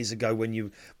like years ago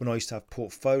when I used to have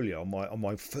portfolio on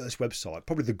my first website,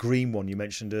 probably the green one you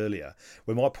mentioned earlier,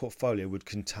 where my portfolio would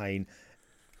contain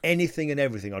anything and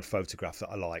everything I'd photographed that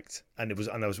I liked, and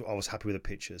I was happy with the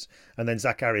pictures. And then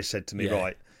Zach Harris said to me,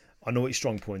 right, I know what your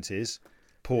strong point is,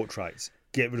 portraits.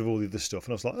 Get rid of all the other stuff.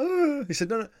 And I was like, oh. He said,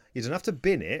 no, you don't have to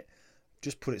bin it,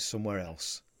 just put it somewhere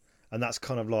else. And that's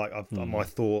kind of like my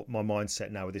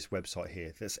mindset now with this website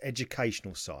here. There's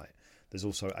educational site. There's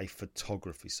also a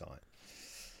photography site.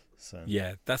 So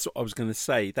yeah, that's what I was going to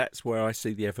say. That's where I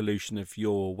see the evolution of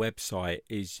your website.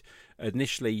 Is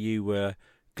initially you were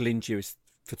Glyn Dewis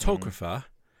photographer,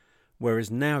 whereas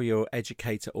now you're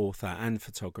educator, author, and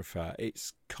photographer.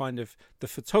 It's kind of the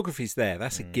photography's there.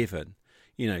 That's a given.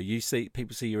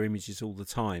 People see your images all the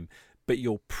time, but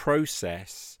your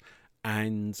process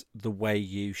and the way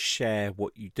you share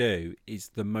what you do is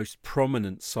the most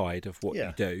prominent side of what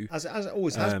you do. As it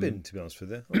always has been, to be honest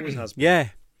with you. Always has been. Yeah.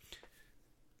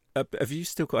 Have you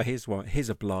still got, here's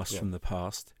a blast from the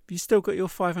past. Have you still got your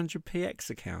 500px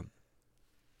account?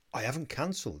 I haven't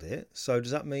cancelled it. So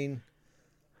does that mean,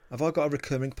 have I got a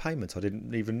recurring payment I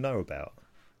didn't even know about?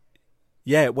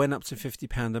 Yeah, it went up to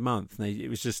 £50 a month. It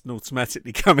was just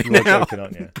automatically coming You're out. joking,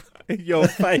 aren't you? Your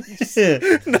face. No. Do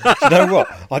you know what?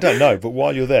 I don't know, but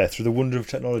while you're there, through the wonder of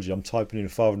technology, I'm typing in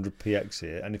 500px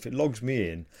here, and if it logs me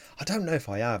in, I don't know if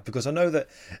I have, because I know that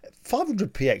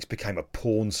 500px became a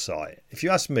porn site. If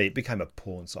you ask me, it became a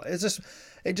porn site.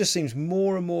 It just seems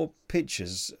more and more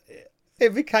pictures.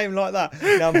 It became like that.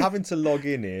 Now I'm having to log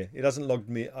in here. It hasn't logged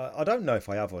me. I don't know if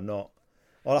I have or not.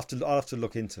 I'll have to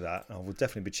look into that. I will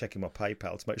definitely be checking my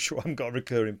PayPal to make sure I haven't got a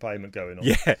recurring payment going on.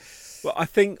 Yeah, well, I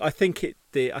think it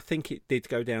did. I think it did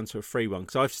go down to a free one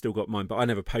because I've still got mine, but I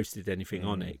never posted anything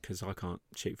on it because I can't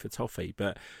shoot for toffee.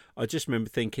 But I just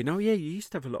remember thinking, oh yeah, you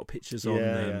used to have a lot of pictures on.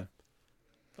 Yeah.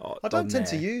 I don't tend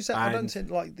to use that. I don't tend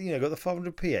got the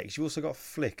 500px. You also got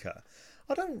Flickr.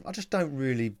 I just don't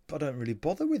really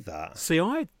bother with that. See,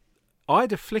 I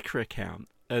had a Flickr account,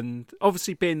 and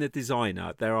obviously being the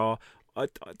designer, there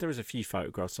is a few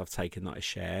photographs I've taken that I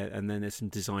share, and then there's some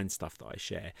design stuff that I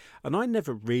share, and I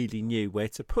never really knew where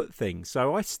to put things.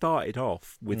 So I started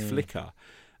off with Flickr,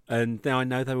 and now I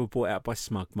know they were bought out by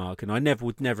SmugMug, and I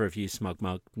would never have used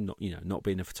SmugMug. Not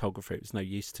being a photographer, it was no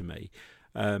use to me.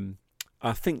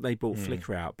 I think they bought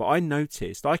Flickr out, but I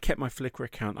noticed I kept my Flickr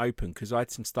account open because I had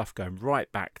some stuff going right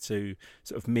back to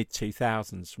sort of mid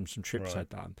 2000s from some trips I'd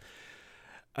done,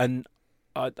 and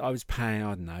I was paying,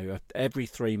 I don't know, every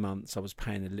 3 months I was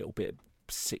paying a little bit,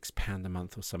 £6 a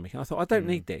month or something. And I thought, I don't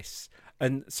need this.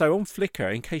 And so on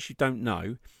Flickr, in case you don't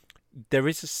know, there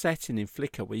is a setting in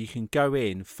Flickr where you can go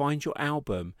in, find your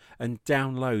album and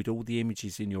download all the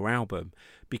images in your album,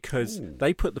 because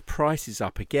they put the prices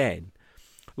up again.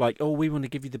 Like, oh, we want to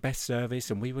give you the best service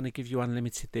and we want to give you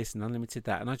unlimited this and unlimited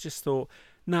that. And I just thought,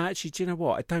 no, actually, do you know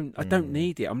what? I don't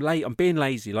need it. I'm being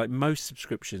lazy, like most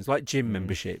subscriptions, like gym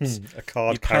memberships. A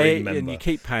card-carrying member. And you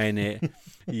keep paying it.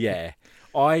 Yeah.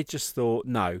 I just thought,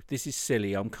 no, this is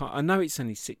silly. I know it's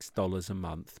only $6 a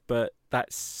month, but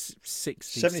that's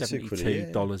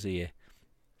 $72 a year.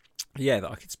 Yeah,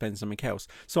 that I could spend something else.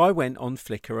 So I went on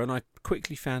Flickr and I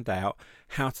quickly found out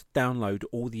how to download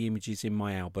all the images in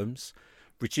my albums,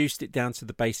 reduced it down to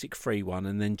the basic free one,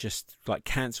 and then just like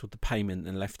cancelled the payment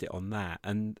and left it on that.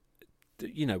 And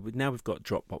now we've got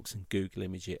Dropbox and Google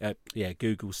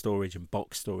Google Storage and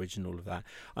Box Storage and all of that.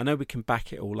 I know we can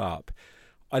back it all up.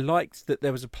 I liked that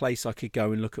there was a place I could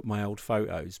go and look at my old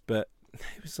photos, but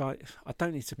it was like, I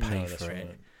don't need to pay for it.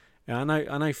 Right. I know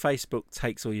Facebook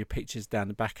takes all your pictures down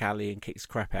the back alley and kicks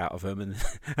crap out of them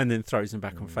and then throws them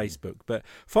back on Facebook. But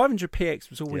 500px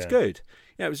was always good.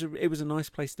 Yeah, it was a nice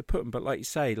place to put them. But like you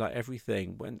say, like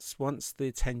everything, once the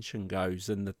attention goes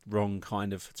and the wrong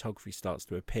kind of photography starts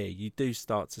to appear, you do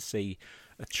start to see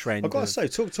a trend. I've got to say,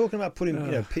 talking about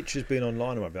putting pictures being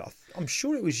online or whatever, I'm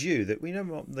sure it was you that we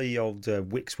know the old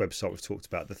Wix website we've talked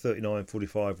about, the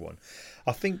 3945 one.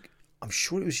 I'm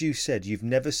sure it was you said you've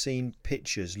never seen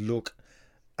pictures look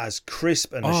as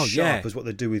crisp and as sharp as what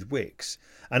they do with Wix.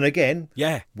 And again,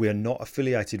 we're not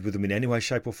affiliated with them in any way,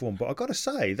 shape or form. But I've got to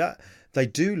say that they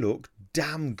do look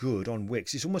damn good on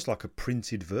Wix. It's almost like a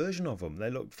printed version of them. They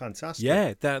look fantastic.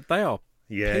 Yeah, they are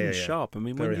pin sharp. I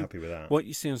mean, very happy with that. What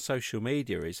you see on social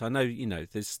media is, I know,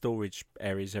 there's storage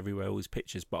areas everywhere, all these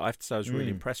pictures, but I have to say I was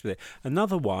really impressed with it.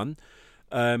 Another one,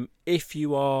 if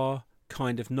you are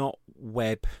kind of not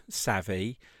web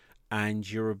savvy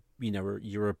and you're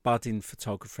a budding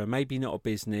photographer, maybe not a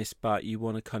business, but you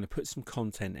want to kind of put some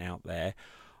content out there,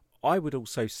 I would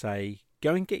also say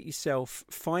go and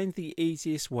find the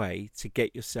easiest way to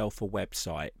get yourself a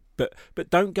website, but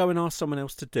don't go and ask someone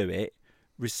else to do it.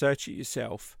 Research it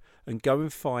yourself and go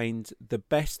and find the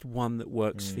best one that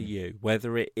works for you,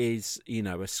 whether it is a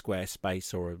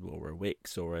Squarespace or a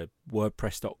Wix or a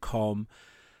WordPress.com.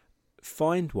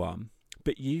 Find one,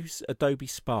 but use Adobe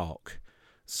Spark.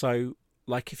 So,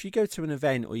 like if you go to an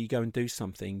event or you go and do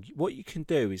something, what you can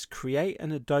do is create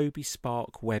an Adobe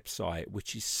Spark website,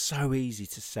 which is so easy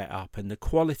to set up, and the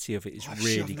quality of it is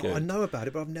really good. I know about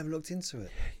it, but I've never looked into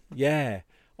it. Yeah.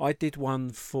 I did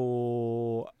one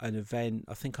for an event.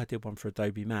 I think I did one for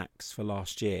Adobe Max for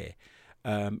last year.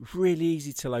 Really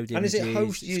easy to load in. And is it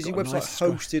using website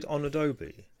hosted on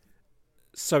Adobe?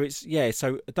 So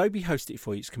so Adobe hosts it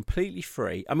for you. It's completely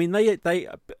free. I mean, they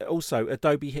also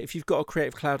Adobe. If you've got a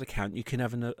Creative Cloud account, you can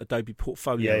have an Adobe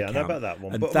portfolio. Yeah, I know about that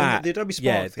one. And but the Adobe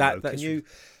Spark thing,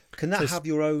 can that have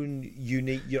your own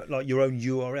unique, like your own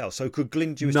URL? So could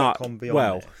glynndewis.com be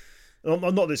on there?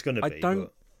 I'm not that it's going to be.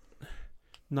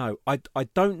 No, I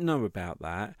don't know about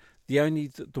that.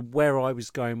 The where I was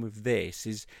going with this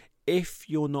is, if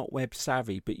you're not web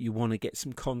savvy but you want to get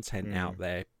some content out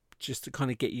there, just to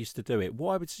kind of get used to do it,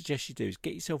 what I would suggest you do is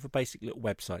get yourself a basic little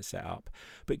website set up,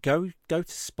 but go to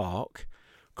Spark,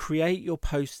 create your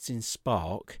posts in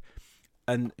Spark,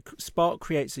 and Spark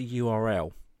creates a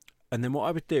URL. And then what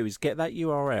I would do is get that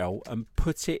URL and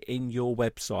put it in your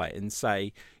website and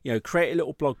say, create a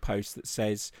little blog post that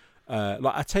says,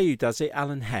 like I tell you, does it?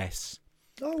 Alan Hess.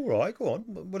 Oh, right, go on.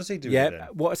 What does he do? Yeah.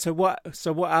 What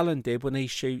Alan did when he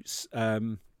shoots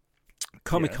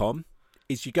Comic-Con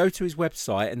is you go to his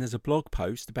website and there's a blog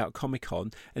post about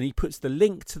Comic-Con, and he puts the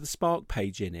link to the Spark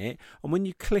page in it. And when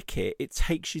you click it, it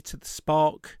takes you to the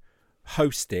Spark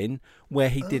hosting where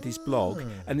he did his blog,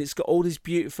 and it's got all these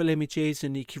beautiful images,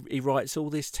 and he writes all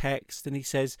this text, and he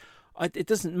says it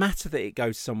doesn't matter that it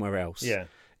goes somewhere else.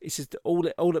 He says that all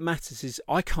that matters is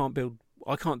I can't do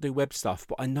web stuff,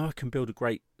 but I know I can build a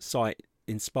great site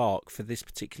in Spark for this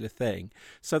particular thing.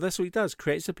 So that's what he does,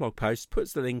 creates a blog post,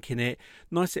 puts the link in it,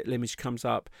 nice little image comes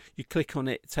up, you click on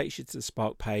it, takes you to the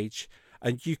Spark page.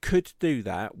 And you could do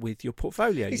that with your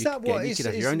portfolio. Is that what is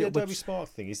the Adobe Spark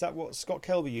thing? Is that what Scott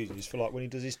Kelby uses for, like, when he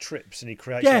does his trips and he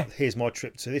creates, like, here's my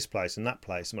trip to this place and that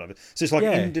place and whatever. So it's like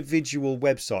individual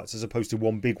websites as opposed to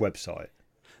one big website.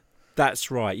 That's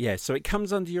right, yeah. So it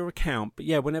comes under your account, but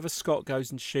whenever Scott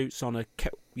goes and shoots on a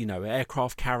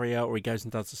aircraft carrier, or he goes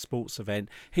and does a sports event,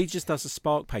 he just does a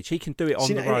Spark page. He can do it on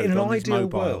the road, in an on his ideal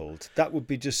mobile. world, that would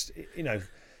be just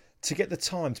to get the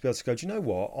time to be able to go, do you know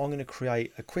what? I'm going to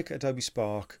create a quick Adobe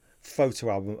Spark photo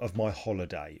album of my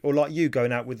holiday, or like you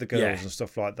going out with the girls and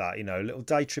stuff like that. A little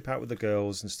day trip out with the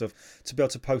girls and stuff, to be able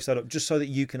to post that up just so that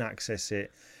you can access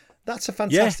it. That's a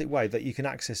fantastic way that you can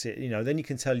access it. Then you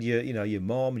can tell your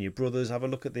mom and your brothers, have a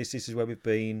look at this. This is where we've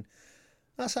been.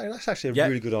 That's actually a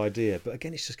really good idea. But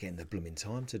again, it's just getting the blooming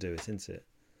time to do it, isn't it?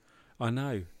 I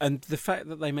know, and the fact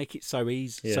that they make it so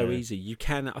easy, you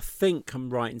can. I think I'm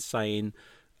right in saying,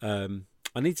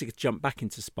 I need to jump back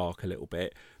into Spark a little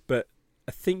bit, but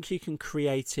I think you can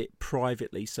create it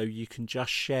privately, so you can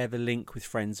just share the link with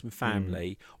friends and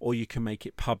family, or you can make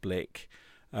it public.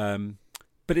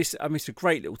 But it's a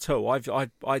great little tool. I've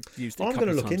used it. I'm going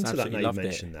to look into that now you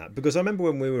mentioned that, because I remember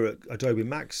when we were at Adobe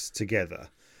Max together,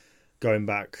 going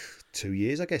back 2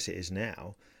 years, I guess it is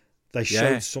now. They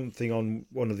showed something on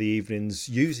one of the evenings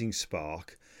using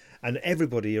Spark, and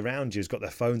everybody around you's got their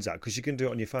phones out, because you can do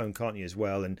it on your phone, can't you, as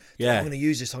well? And I'm going to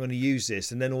use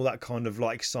this, and then all that kind of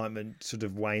like excitement sort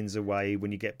of wanes away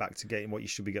when you get back to getting what you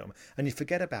should be getting, and you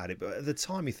forget about it. But at the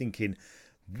time, you're thinking,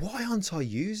 why aren't I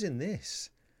using this?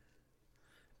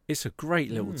 It's a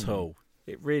great little tool.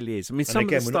 It really is. I mean,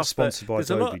 we're not sponsored by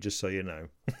Adobe, just so you know.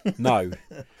 No,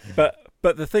 but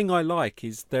the thing I like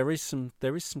is there is some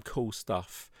cool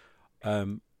stuff.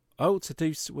 We ought to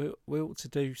do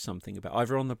something about,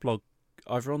 either on the blog,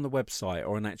 either on the website,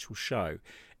 or an actual show.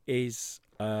 Is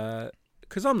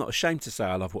because I'm not ashamed to say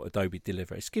I love what Adobe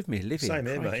deliver. It's given me a living. Same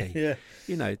here, mate.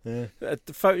 Yeah. The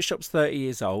Photoshop's 30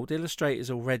 years old. Illustrator's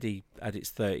already at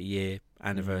its 30-year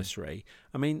anniversary.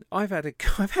 I mean, I've had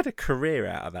a career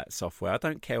out of that software. I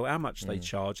don't care how much they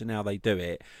charge and how they do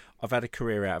it. I've had a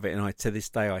career out of it, and to this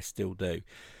day I still do.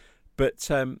 But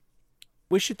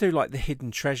we should do like the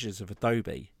hidden treasures of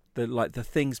Adobe. The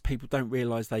things people don't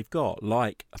realise they've got,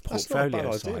 like a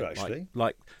portfolio site, idea, actually.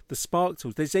 Like the Spark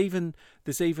tools. There's even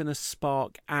a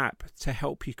Spark app to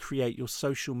help you create your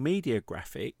social media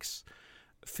graphics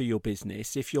for your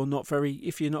business. If you're not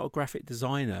a graphic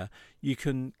designer, you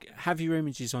can have your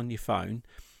images on your phone.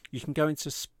 You can go into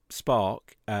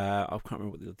Spark. I can't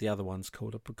remember what the other one's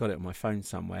called. I've got it on my phone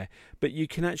somewhere. But you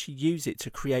can actually use it to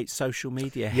create social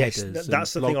media headers. Yes,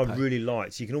 that's the thing I really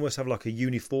liked. You can almost have like a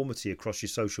uniformity across your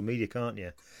social media, can't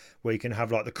you? Where you can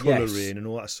have like the colouring and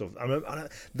all that stuff.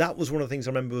 That was one of the things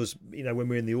I remember was, when we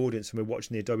were in the audience and we were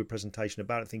watching the Adobe presentation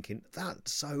about it, thinking,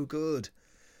 that's so good.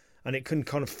 And it can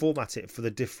kind of format it for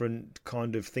the different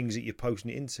kind of things that you're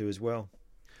posting it into as well.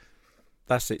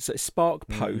 That's it. So Spark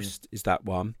Post is that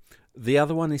one. The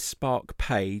other one is Spark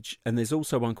Page, and there's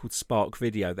also one called Spark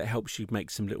Video that helps you make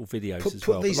some little videos as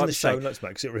well. Put these in the show notes,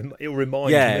 Max. It'll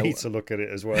remind me to look at it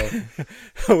as well.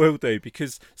 I will do,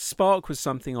 because Spark was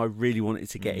something I really wanted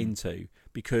to get into,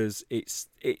 because it's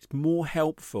more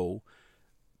helpful.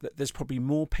 There's probably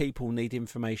more people need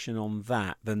information on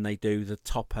that than they do the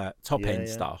top end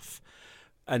stuff,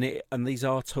 and these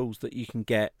are tools that you can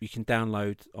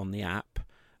download on the app.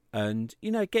 And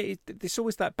there's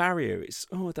always that barrier. It's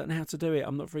I don't know how to do it.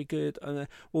 I'm not very good.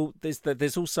 Well,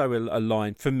 there's also a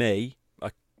line for me.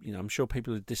 I'm sure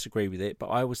people would disagree with it, but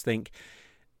I always think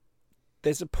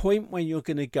there's a point when you're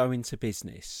going to go into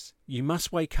business. You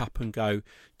must wake up and go,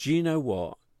 do you know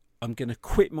what? I'm going to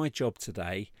quit my job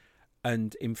today,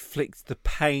 and inflict the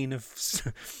pain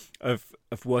of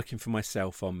working for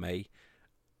myself on me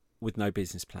with no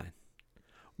business plan,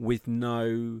 with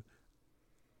no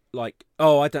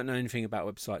I don't know anything about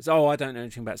websites. I don't know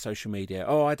anything about social media.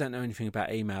 I don't know anything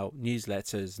about email,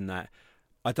 newsletters and that.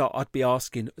 I'd be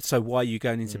asking, so why are you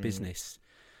going into business?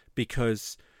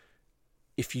 Because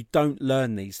if you don't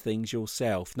learn these things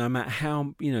yourself, no matter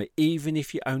how, even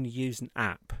if you only use an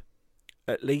app,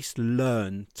 at least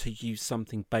learn to use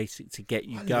something basic to get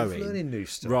you going. I love learning new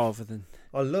stuff. Rather than...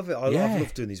 I love it. I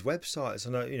love doing these websites.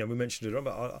 I know, we mentioned it,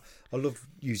 but I love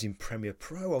using Premiere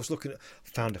Pro. I was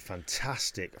found a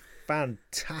fantastic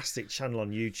channel on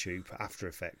YouTube for After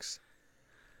Effects.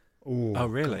 Ooh, oh,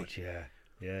 really? God, yeah.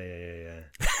 Yeah.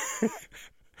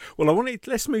 Well,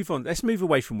 let's move on. Let's move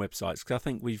away from websites because I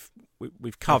think we've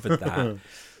covered that.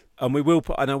 And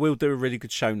I will do a really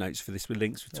good show notes for this with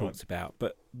links we've talked about.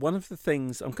 But one of the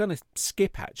things I'm going to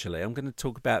skip, actually, I'm going to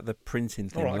talk about the printing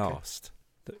thing last.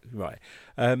 Right.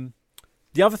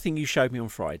 The other thing you showed me on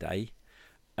Friday,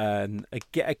 and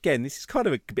again, this is kind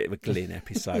of a bit of a Glyn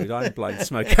episode. I'm blowing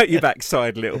smoke out your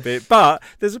backside a little bit, but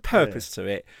there's a purpose to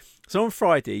it. So on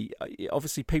Friday,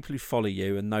 obviously people who follow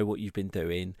you and know what you've been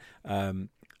doing are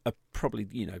probably,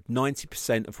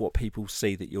 90% of what people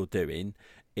see that you're doing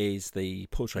is the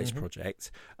Portraits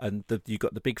Project, and you've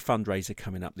got the big fundraiser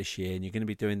coming up this year, and you're going to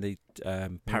be doing the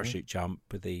parachute jump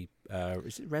with the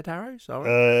is it Red Arrows?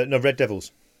 No, Red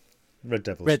Devils. Red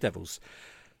Devils.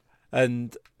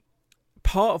 And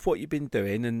part of what you've been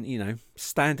doing, and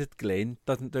standard Glyn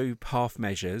doesn't do half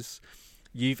measures.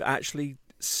 You've actually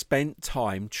spent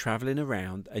time travelling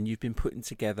around, and you've been putting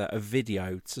together a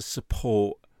video to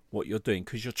support what you're doing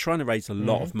because you're trying to raise a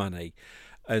lot of money.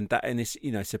 And it's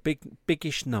it's a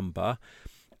biggish number,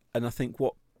 and I think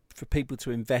for people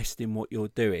to invest in what you're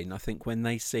doing, I think when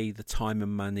they see the time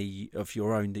and money of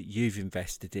your own that you've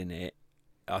invested in it,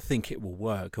 I think it will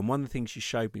work. And one of the things you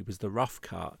showed me was the rough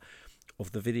cut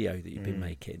of the video that you've been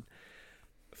making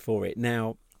for it.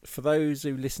 Now, for those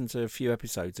who listened to a few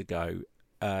episodes ago,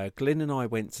 Glyn and I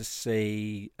went to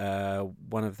see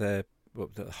one of the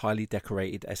highly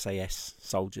decorated SAS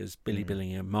soldiers, Billy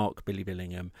Billingham, Mark Billy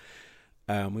Billingham.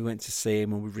 We went to see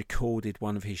him and we recorded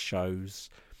one of his shows,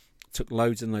 took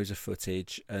loads and loads of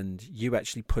footage, and you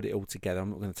actually put it all together.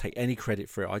 I'm not going to take any credit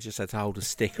for it. I just had to hold a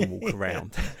stick and walk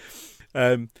around.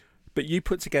 But you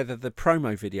put together the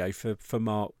promo video for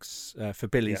Mark's, for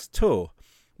Billy's tour,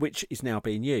 which is now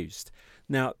being used.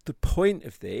 Now, the point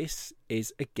of this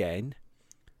is, again,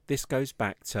 this goes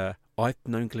back to I've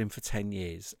known Glyn for 10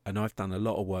 years and I've done a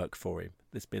lot of work for him.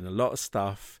 There's been a lot of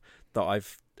stuff that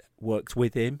I've worked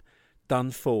with him,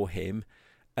 done for him,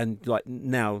 and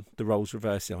now the role's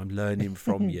reversing. I'm learning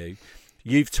from you.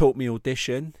 You've taught me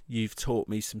Audition. You've taught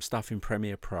me some stuff in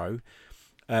Premiere Pro.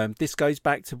 This goes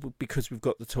back to because we've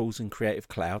got the tools in Creative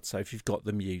Cloud. So if you've got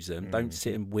them, use them. Don't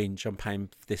sit and whinge. I'm paying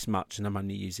this much and I'm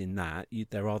only using that.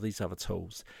 There are these other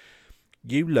tools.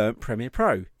 You learnt Premiere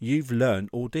Pro. You've learnt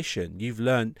Audition. You've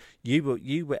learnt. You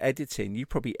were editing. You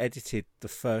probably edited the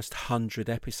first 100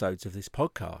 episodes of this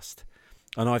podcast,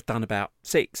 and I've done about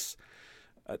 6.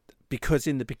 Because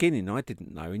in the beginning I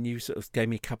didn't know, and you sort of gave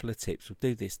me a couple of tips. Well,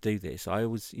 do this. I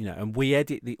always, and we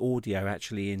edit the audio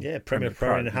actually in Premiere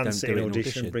Pro, enhance it in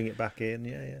Audition, bring it back in.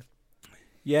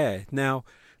 Yeah. Now,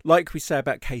 like we say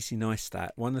about Casey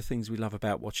Neistat, one of the things we love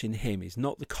about watching him is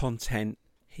not the content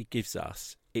he gives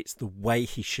us; it's the way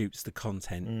he shoots the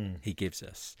content he gives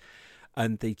us,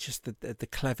 and the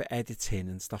clever editing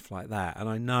and stuff like that. And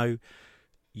I know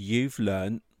you've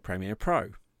learned Premiere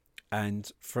Pro.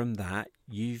 And from that,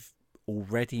 you've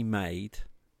already made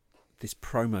this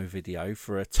promo video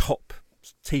for a top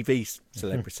TV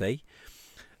celebrity,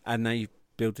 and now you're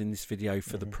building this video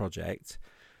for the project.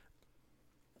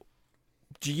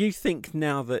 Do you think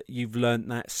now that you've learnt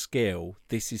that skill,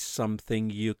 this is something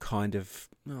you kind of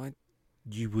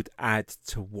you would add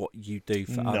to what you do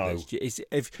for others?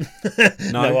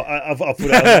 No, I'll put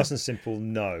it nice and simple.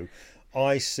 No.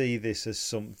 I see this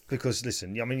as because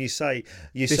listen, I mean, you say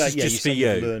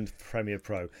you've learned Premiere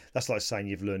Pro. That's like saying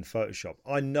you've learned Photoshop.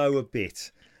 I know a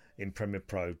bit in Premiere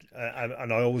Pro,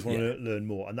 and I always want to learn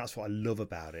more, and that's what I love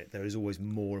about it. There is always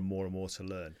more and more and more to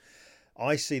learn.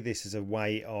 I see this as a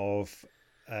way of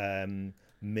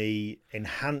me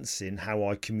enhancing how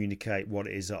I communicate what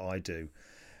it is that I do.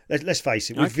 Let's face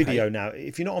it, with video now,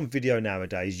 if you're not on video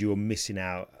nowadays, you're missing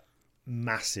out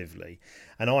massively.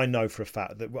 And I know for a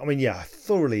fact that I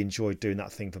thoroughly enjoyed doing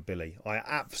that thing for Billy. I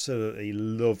absolutely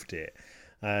loved it.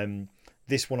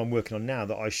 This one I'm working on now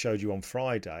that I showed you on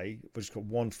Friday, we've just got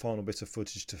one final bit of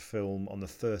footage to film on the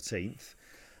 13th.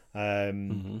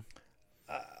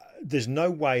 there's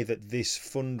no way that this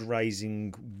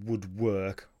fundraising would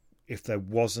work if there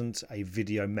wasn't a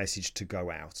video message to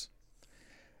go out.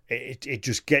 It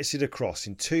just gets it across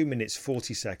in 2 minutes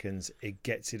 40 seconds. It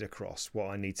gets it across what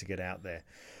I need to get out there.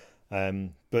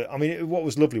 But I mean, what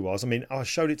was lovely was, I mean, I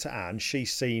showed it to Anne.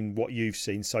 She's seen what you've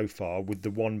seen so far with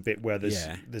the one bit where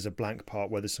there's a blank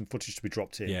part where there's some footage to be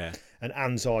dropped in. Yeah. And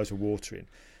Anne's eyes were watering.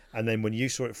 And then when you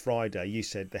saw it Friday, you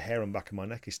said the hair on the back of my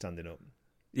neck is standing up.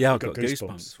 Yeah, I've got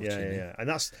goosebumps. Yeah. And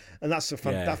that's a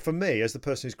fun, that for me, as the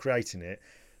person who's creating it,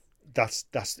 that's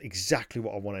exactly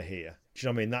what I want to hear. Do you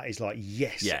know what I mean? That is like,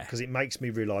 yes, because it makes me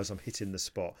realise I'm hitting the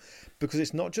spot. Because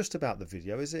it's not just about the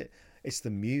video, is it? It's the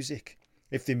music.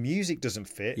 If the music doesn't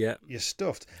fit, you're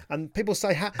stuffed. And people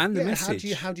say, how do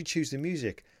you choose the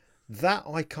music? That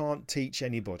I can't teach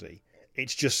anybody.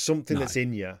 It's just something that's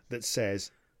in you that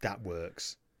says that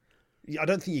works. I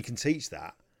don't think you can teach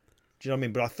that. Do you know what I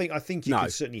mean? But I think you can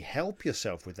certainly help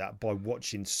yourself with that by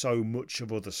watching so much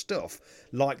of other stuff,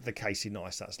 like the Casey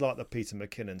Neistats, like the Peter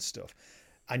McKinnon stuff,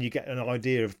 and you get an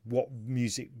idea of what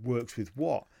music works with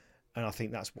what. And I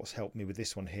think that's what's helped me with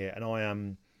this one here. And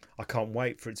I can't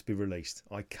wait for it to be released.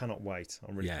 I cannot wait.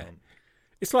 I really can't.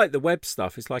 It's like the web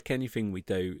stuff. It's like anything we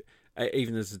do,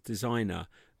 even as a designer.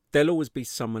 There'll always be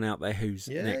someone out there who's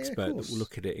an expert that will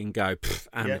look at it and go,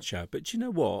 amateur. Yeah. But do you know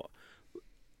what?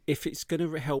 If it's going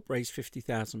to help raise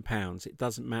 £50,000, it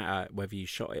doesn't matter whether you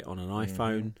shot it on an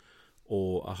iPhone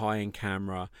or a high-end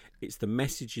camera. It's the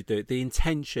message you do, the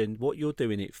intention, what you're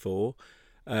doing it for.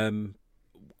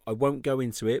 I won't go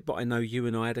into it, but I know you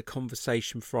and I had a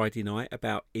conversation Friday night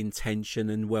about intention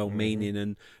and well-meaning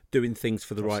and doing things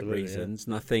for the right reasons.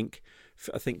 And I think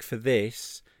for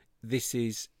this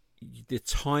is the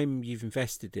time you've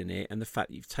invested in it and the fact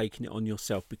that you've taken it on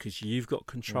yourself because you've got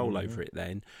control over it.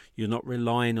 Then you're not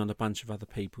relying on a bunch of other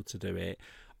people to do it.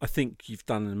 I think you've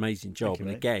done an amazing job. And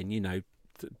again, you know,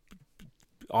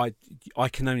 I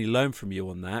can only learn from you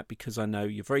on that because I know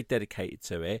you're very dedicated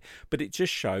to it. But it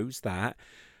just shows that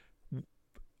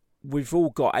we've all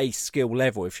got a skill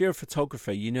level. If you're a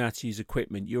photographer, you know how to use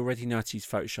equipment. You already know how to use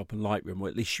Photoshop and Lightroom, or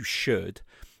at least you should.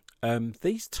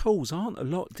 These tools aren't a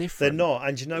lot different. They're not.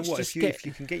 And you know what? If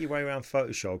you can get your way around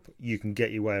Photoshop, you can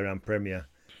get your way around Premiere,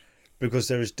 because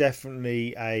there is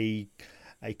definitely a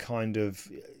kind of,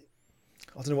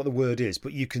 I don't know what the word is,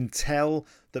 but you can tell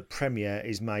that Premiere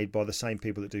is made by the same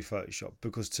people that do Photoshop.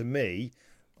 Because to me,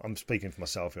 I'm speaking for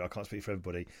myself here, I can't speak for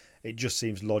everybody, it just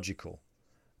seems logical.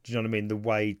 Do you know what I mean? The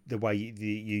way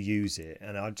you use it,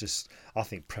 and I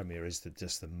think Premiere is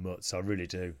just the mutts. I really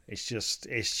do. It's just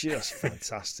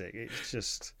fantastic. It's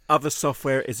just other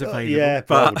software is available. Yeah,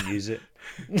 but I wouldn't use it.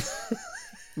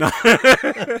 No,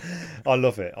 I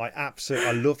love it.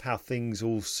 I love how things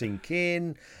all sink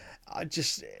in.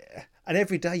 And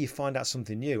every day you find out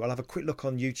something new. I'll have a quick look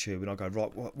on YouTube and I'll go,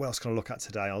 right, what else can I look at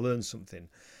today? I'll learn something.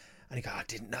 And you go, I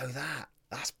didn't know that.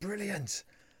 That's brilliant.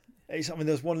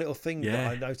 There's one little thing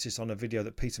that I noticed on a video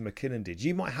that Peter McKinnon did.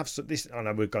 You might have this. I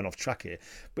know we're going off track here,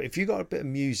 but if you got a bit of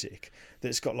music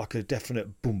that's got like a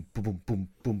definite boom, boom, boom, boom,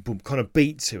 boom, boom kind of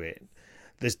beat to it,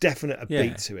 there's definite a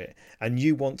beat to it, and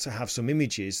you want to have some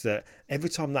images that every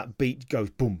time that beat goes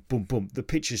boom, boom, boom, the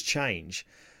pictures change.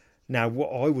 Now, what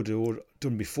I would have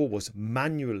done before was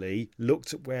manually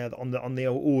looked at where on the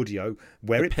audio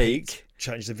where it peaked,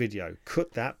 change the video,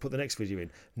 cut that, put the next video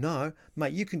in. No,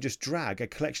 mate, you can just drag a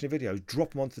collection of videos,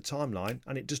 drop them onto the timeline,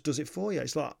 and it just does it for you.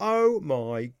 It's like, oh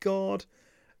my God,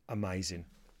 amazing,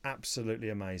 absolutely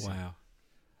amazing. Wow.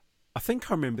 I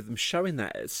think I remember them showing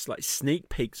that as like sneak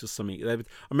peeks or something. I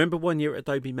remember one year at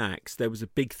Adobe Max, there was a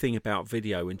big thing about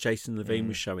video, and Jason Levine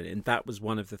was showing it, and that was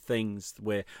one of the things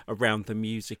where around the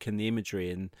music and the imagery,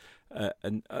 and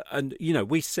you know,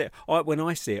 when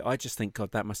I see it, I just think,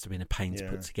 God, that must have been a pain to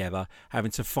put together,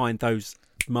 having to find those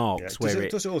marks where it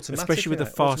does it automatic, especially with the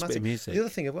fast bit of music. The other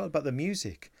thing as well about the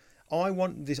music, I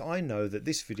know that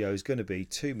this video is going to be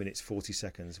 2 minutes 40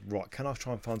 seconds. Right? Can I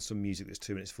try and find some music that's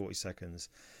 2 minutes 40 seconds?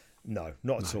 No,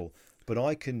 not at all. But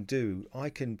I can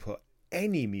put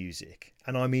any music,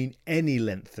 and I mean any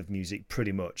length of music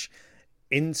pretty much,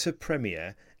 into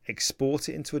Premiere, export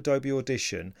it into Adobe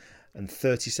Audition, and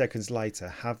 30 seconds later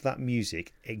have that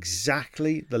music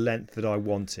exactly the length that I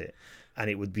want it, and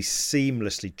it would be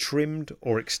seamlessly trimmed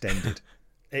or extended.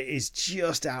 It is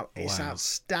just it's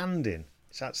outstanding.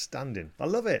 It's outstanding. I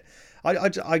love it. I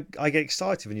get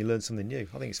excited when you learn something new.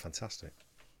 I think it's fantastic.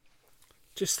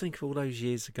 Just think of all those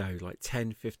years ago, like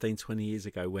 10, 15, 20 years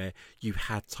ago, where you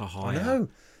had to hire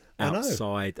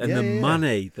outside and the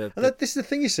money. And this is the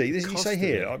thing you see. You say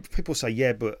here, people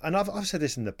say, but, and I've said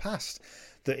this in the past,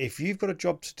 that if you've got a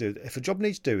job to do, if a job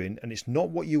needs doing and it's not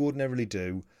what you ordinarily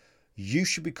do, You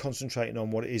should be concentrating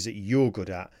on what it is that you're good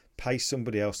at. Pay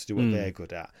somebody else to do what they're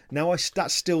good at. Now, that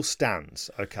still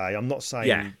stands, okay? I'm not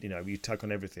saying, you take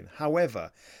on everything.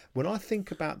 However, when I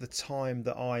think about the time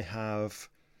that I have,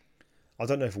 I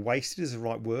don't know if wasted is the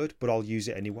right word, but I'll use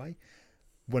it anyway.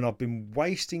 When I've been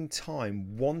wasting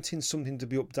time wanting something to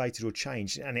be updated or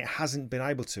changed, and it hasn't been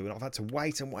able to, and I've had to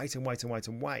wait, and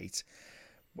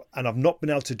I've not been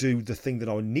able to do the thing that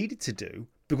I needed to do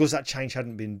because that change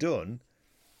hadn't been done,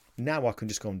 now I can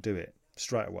just go and do it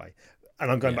straight away. And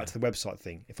I'm going back to the website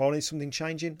thing. If I need something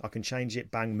changing, I can change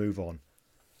it, bang, move on.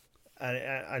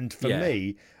 And for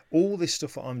me, all this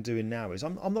stuff that I'm doing now is,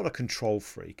 I'm not a control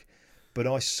freak, but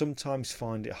I sometimes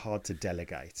find it hard to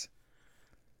delegate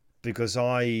because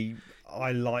I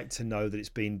like to know that it's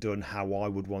being done how I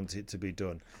would want it to be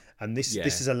done. And this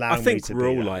is allowing me to be that way. I think we're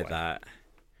all like that.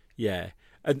 Yeah.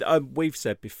 And we've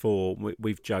said before,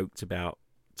 we've joked about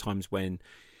times when,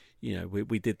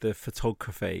 we did the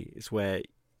photography. It's where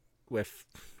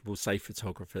we'll say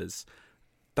photographers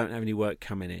don't have any work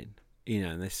coming in,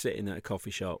 and they're sitting at a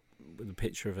coffee shop with a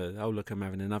picture of look, I'm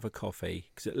having another coffee,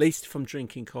 because at least if I'm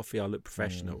drinking coffee I look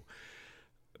professional.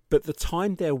 But the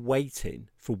time they're waiting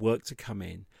for work to come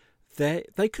in,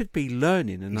 they could be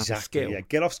learning another skill. Yeah.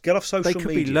 Get off social media. They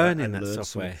could be learning that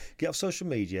software. Get off social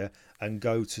media and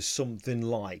go to something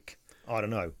like, I don't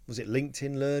know, was it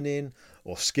LinkedIn Learning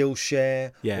or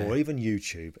Skillshare or even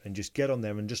YouTube, and just get on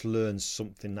there and just learn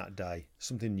something that day,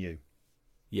 something new.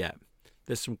 Yeah,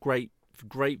 there's some great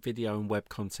video and web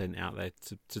content out there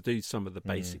to do some of the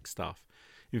basic stuff.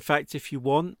 In fact, if you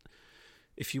want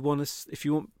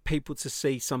people to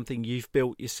see something you've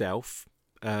built yourself,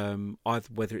 either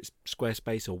whether it's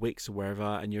Squarespace or Wix or wherever,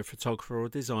 and you're a photographer or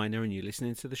designer and you're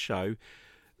listening to the show,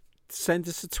 send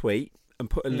us a tweet and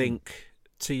put a link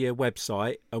to your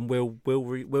website, and we'll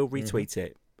retweet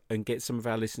it and get some of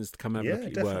our listeners to come and look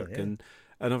at your work. And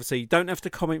obviously you don't have to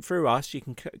comment through us. You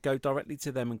can go directly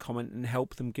to them and comment and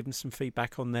help them, give them some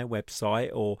feedback on their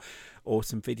website or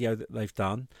some video that they've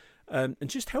done, and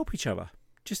just help each other.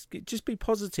 Just be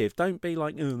positive. Don't be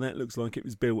like, that looks like it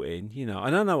was built in.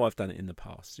 And I know I've done it in the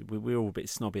past. We're all a bit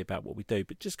snobby about what we do,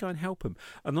 but just go and help them.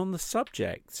 And on the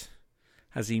subject,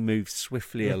 as he moves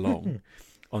swiftly along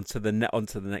onto the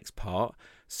next part,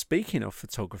 speaking of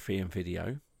photography and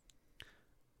video,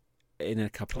 in a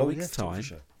couple of weeks' time,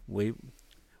 we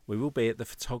will be at the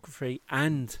photography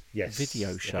and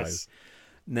video show. Yes.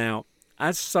 Now,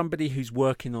 as somebody who's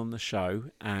working on the show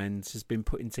and has been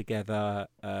putting together,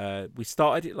 we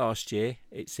started it last year.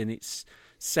 It's in its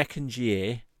second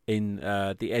year in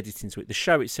the editing suite. The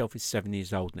show itself is 7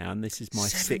 years old now, and this is my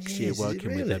 6th year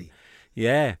working with them.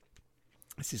 Yeah,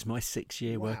 this is my 6th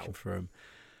year working for them.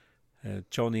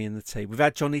 Johnny and the team. We've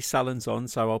had Johnny Sullins on,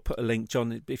 so I'll put a link.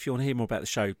 John, if you want to hear more about the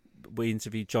show, we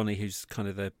interviewed Johnny, who's kind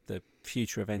of the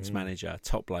future events manager,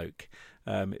 top bloke.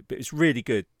 But it's really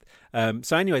good.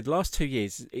 So anyway, the last 2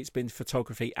 years, it's been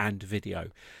photography and video.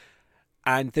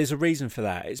 And there's a reason for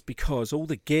that. It's because all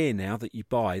the gear now that you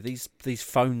buy, these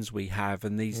phones we have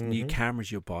and these new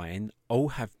cameras you're buying, all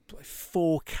have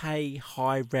 4K,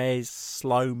 high-res,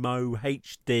 slow-mo,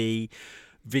 HD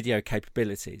video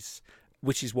capabilities,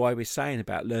 which is why we're saying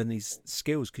about learn these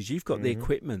skills, because you've got the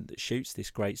equipment that shoots this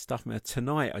great stuff. Now,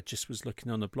 tonight, I just was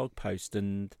looking on a blog post,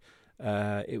 and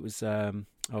it was...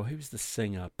 who was the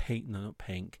singer? Pink? No, not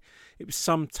Pink. It was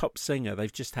some top singer.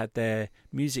 They've just had their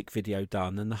music video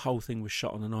done, and the whole thing was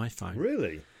shot on an iPhone.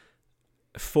 Really?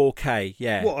 4K,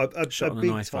 yeah. What, a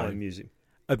big time music?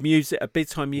 A big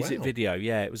time music video,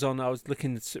 yeah. It was on. I was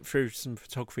looking through some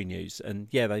photography news, and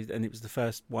and it was the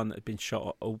first one that had been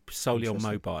shot solely on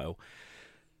mobile.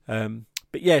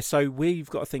 But yeah, so we've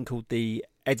got a thing called the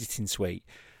editing suite,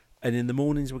 and in the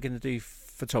mornings we're going to do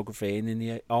photography, and in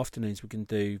the afternoons we can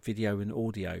do video and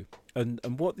audio. And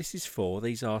what this is for,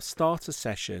 these are starter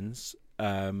sessions,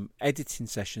 editing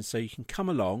sessions, so you can come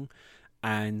along,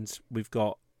 and we've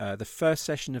got the first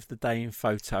session of the day in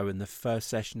photo and the first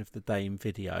session of the day in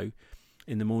video.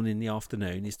 In the morning and the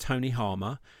afternoon is Tony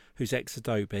Harmer, who's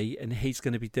ex-Adobe, and he's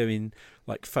going to be doing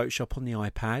like Photoshop on the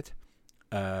iPad,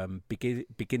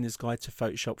 beginner's guide to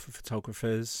Photoshop for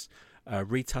photographers,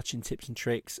 retouching tips and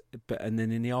tricks. And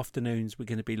then in the afternoons we're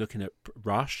going to be looking at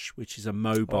Rush, which is a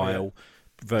mobile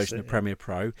version of Premiere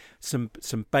Pro, some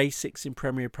basics in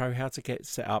Premiere Pro, how to get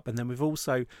set up. And then we've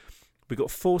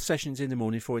got 4 sessions in the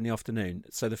morning, 4 in the afternoon.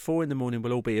 So the 4 in the morning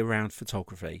will all be around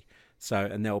photography. So,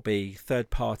 and there'll be third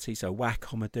party, so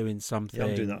Wacom are doing something. Yeah,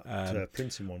 I'm doing that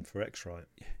printing one for X-Rite.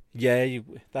 Yeah,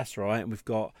 that's right. And we've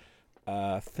got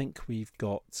I think we've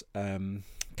got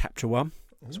Capture One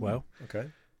as well. Okay.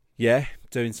 Yeah,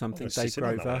 doing something. Dave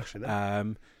Grover.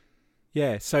 That,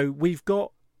 yeah, so we've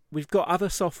got we've got other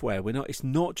software. It's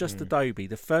not just Adobe.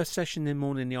 The first session in the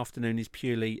morning and the afternoon is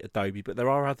purely Adobe, but there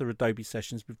are other Adobe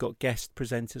sessions. We've got guest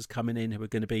presenters coming in who are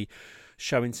going to be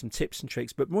showing some tips and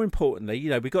tricks. But more importantly,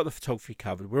 we've got the photography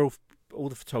covered. All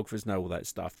the photographers know all that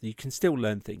stuff. You can still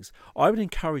learn things. I would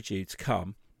encourage you to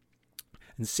come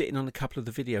and sit in on a couple of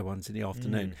the video ones in the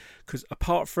afternoon, because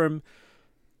apart from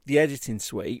the editing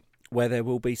suite, where there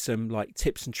will be some like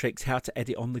tips and tricks, how to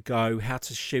edit on the go, how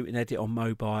to shoot and edit on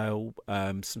mobile,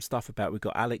 some stuff about, we've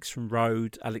got Alex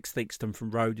Theakston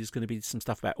from Rode is going to be some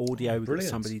stuff about audio. We've got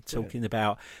somebody talking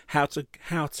about how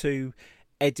to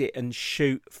edit and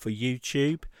shoot for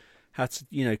YouTube, how to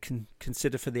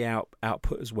consider for the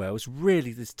output as well.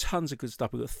 There's tons of good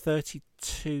stuff. We've got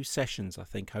 32 sessions, I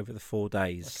think, over the 4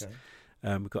 days.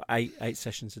 We've got eight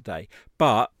sessions a day,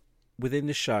 but within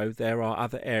the show, there are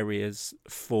other areas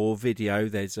for video.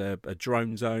 There's a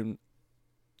drone zone.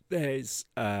 There's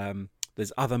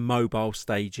other mobile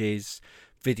stages,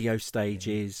 video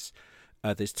stages.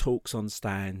 There's talks on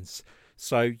stands.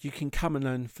 So you can come and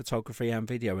learn photography and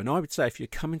video. And I would say if you're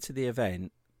coming to the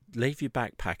event, leave your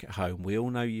backpack at home. We all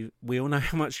know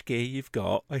how much gear you've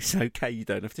got. It's okay. You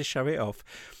don't have to show it off.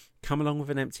 Come along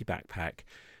with an empty backpack.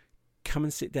 Come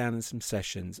and sit down in some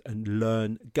sessions and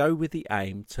learn. Go with the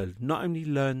aim to not only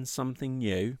learn something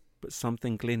new, but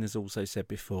something Glyn has also said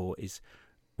before is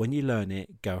when you learn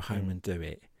it, go home and do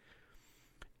it.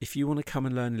 If you want to come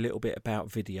and learn a little bit about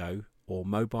video or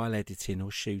mobile editing or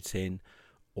shooting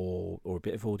or a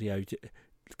bit of audio,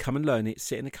 come and learn it,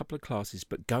 sit in a couple of classes,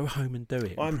 but go home and do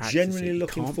it. I'm genuinely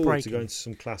looking forward to going to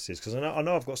some classes, because I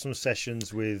know I've got some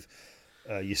sessions with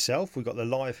yourself. We've got the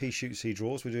live He Shoots, He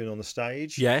Draws we're doing on the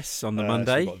stage. Yes, on the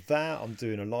Monday. So I've got that. I'm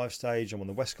doing a live stage. I'm on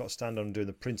the Westcott stand. I'm doing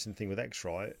the printing thing with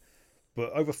X-Rite.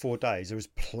 But over 4 days, there was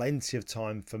plenty of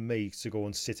time for me to go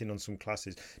and sit in on some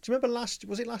classes. Do you remember last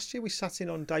year we sat in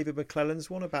on David McClellan's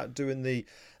one about doing that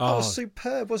was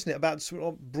superb, wasn't it? About sort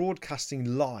of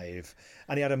broadcasting live,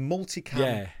 and he had a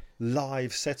multicam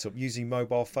live setup using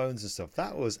mobile phones and stuff.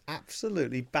 That was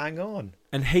absolutely bang on.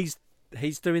 And he's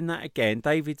doing that again.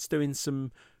 David's doing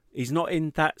some. He's not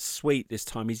in that suite this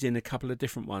time. He's in a couple of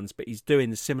different ones, but he's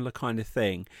doing a similar kind of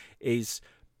thing. Is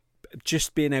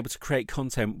just being able to create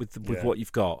content with what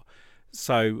you've got.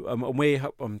 So I'm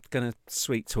going to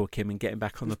sweet talk him and get him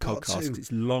back on the podcast, because it's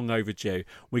long overdue.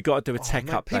 We've got to do a tech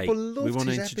update. People loved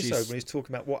his episode when he's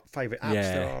talking about what favourite apps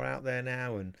there are out there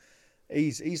now, and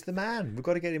he's the man. We've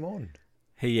got to get him on.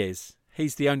 He is.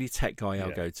 He's the only tech guy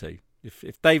I'll go to.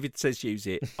 If David says use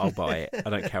it, I'll buy it. I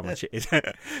don't care how much it is.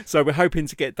 So we're hoping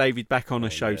to get David back on a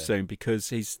show soon, because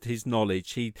his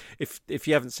knowledge. If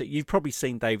you haven't seen, you've probably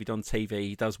seen David on TV.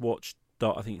 He does I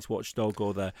think it's Watchdog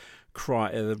or the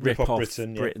Rip Off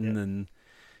Britain,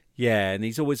 and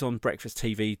he's always on Breakfast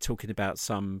TV talking about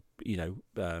some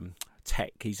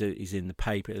tech. He's in the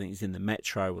paper. I think he's in the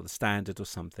Metro or the Standard or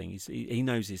something. He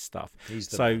knows his stuff.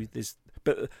 There's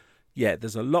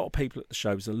a lot of people at the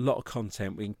show. There's a lot of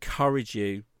content. We encourage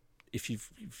you, if you've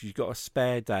got a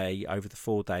spare day over the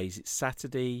 4 days, it's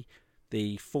Saturday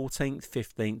the 14th,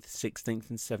 15th, 16th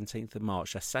and 17th of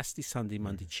March. That's Saturday, Sunday,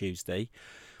 Monday, Tuesday.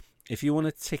 If you want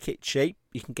a ticket cheap,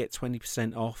 you can get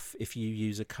 20% off if you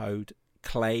use a code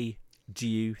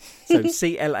CLAYDEW. So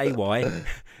CLAY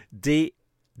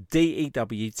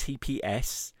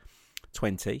DEWTPS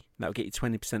 20. That'll get you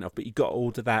 20% off, but you've got to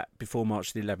order that before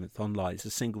March the 11th online. It's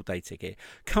a single day ticket.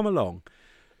 Come along,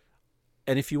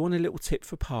 and if you want a little tip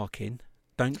for parking,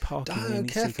 don't park in the NEC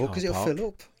careful, because it'll fill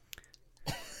up.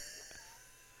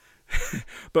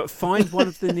 But find one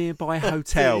of the nearby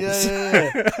hotels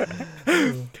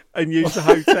and use the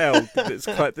hotel that's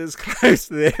close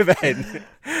to the event.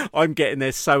 I'm getting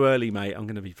there so early, mate. I'm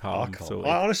going to be parked.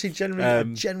 I honestly,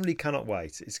 generally cannot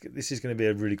wait. This is going to be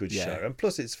a really good show, and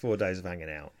plus it's 4 days of hanging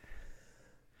out.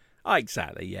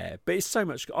 Exactly, yeah. But it's so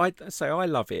much. I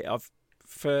love it.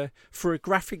 For a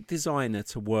graphic designer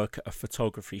to work at a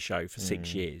photography show for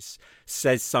 6 years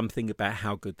says something about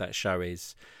how good that show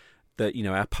is. That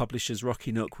our publishers,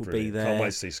 Rocky Nook, will be there. Can't wait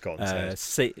to see Scott and Ted.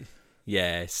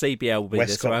 CBL will be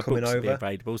Westcott there, so our coming books over. will be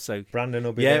available. So Brandon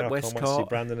will be there. Westcott. I can't wait to see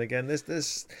Brandon again. It's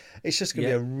just going to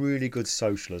be a really good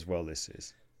social as well. This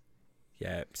is.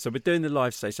 Yeah, so we're doing the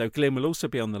live stage. So Glyn will also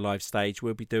be on the live stage.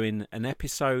 We'll be doing an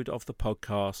episode of the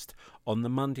podcast on the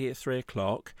Monday at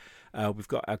 3:00. We've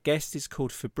got our guest is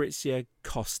called Fabrizia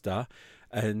Costa,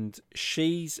 and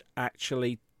she's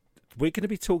actually. We're going to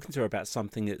be talking to her about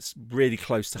something that's really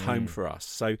close to home for us.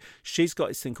 So she's got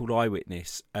this thing called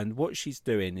Eyewitness, and what she's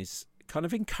doing is kind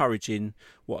of encouraging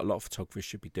what a lot of photographers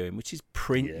should be doing, which is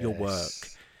print your work.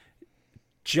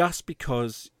 Just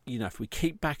because, if we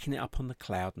keep backing it up on the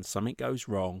cloud and something goes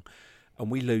wrong,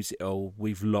 and we lose it all,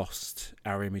 we've lost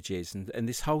our images. And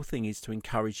this whole thing is to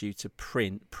encourage you to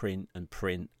print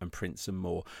some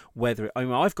more.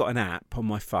 I've got an app on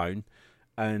my phone,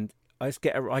 and I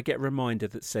get a reminder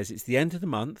that says it's the end of the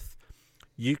month.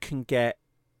 You can get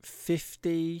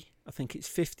 50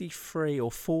 free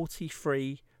or 40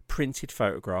 free printed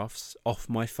photographs off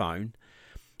my phone,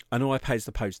 and all I pay is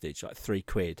the postage, like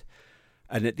 £3.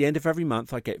 And at the end of every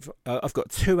month, I've got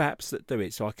 2 apps that do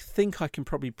it, so I think I can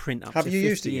probably print up to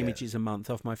 50 images a month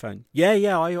off my phone.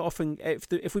 Yeah. I often,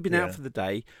 if we've been out for the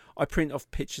day, I print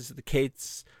off pictures of the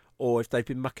kids, or if they've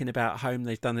been mucking about home,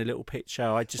 they've done a little picture.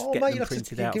 I just get them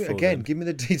printed out for them. Give me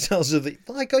the details of the.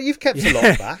 My God, you've kept a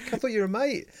lot back. I thought you were a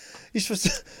mate. You're supposed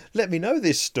to let me know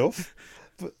this stuff.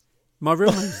 My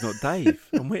real name's not Dave.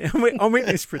 I'm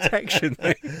witness protection.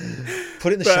 Put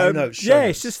it in the show notes.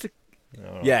 It's just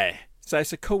yeah. So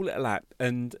it's a cool little app,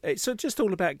 and it's just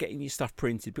all about getting your stuff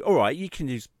printed. But all right, you can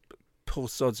use. Poor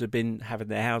sods have been having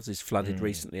their houses flooded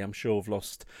recently. I'm sure have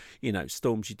lost,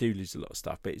 storms. You do lose a lot of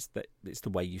stuff, but it's the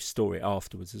way you store it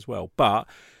afterwards as well. But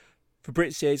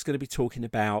Fabrizio is going to be talking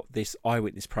about this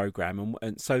eyewitness program,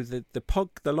 and so the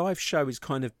live show is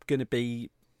kind of going to be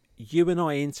you and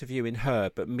I interviewing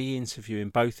her, but me interviewing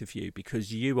both of you,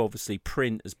 because you obviously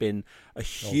print has been a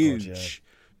huge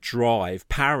drive,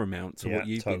 paramount to what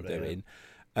you've been doing.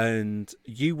 And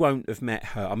you won't have met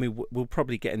her. I mean, we'll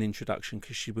probably get an introduction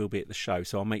because she will be at the show,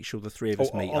 so I'll make sure the three of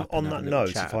us meet up. On that note,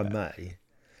 if I may,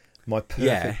 my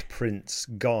perfect prints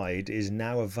guide is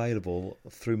now available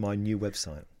through my new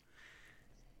website.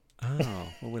 Oh,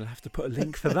 well, we'll have to put a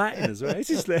link for that in as well. This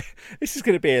is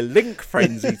going to be a link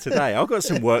frenzy today. I've got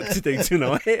some work to do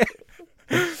tonight.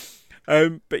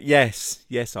 But yes,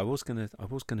 I was gonna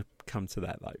come to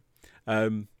that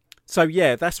though. So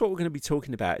yeah, that's what we're going to be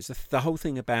talking about. Is the whole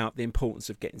thing about the importance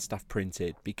of getting stuff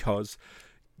printed, because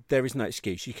there is no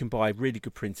excuse. You can buy really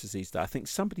good printers these days. I think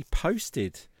somebody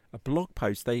posted a blog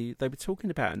post. They were talking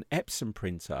about an Epson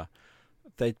printer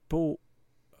they'd bought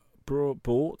a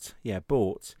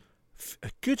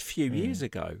good few years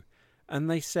ago, and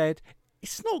they said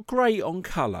it's not great on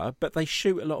colour, but they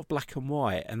shoot a lot of black and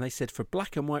white, and they said for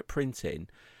black and white printing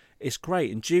it's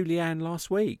great. And Julianne last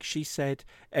week, she said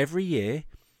every year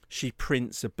she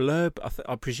prints a blurb.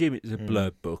 I presume it's a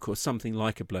blurb book or something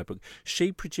like a blurb book.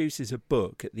 She produces a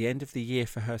book at the end of the year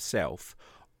for herself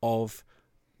of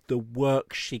the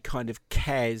work she kind of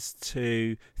cares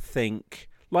to think,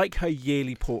 like her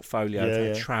yearly portfolio of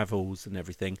her travels and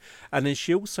everything. And then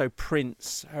she also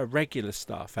prints her regular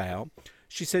stuff out.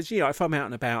 She says, if I'm out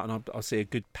and about and I'll see a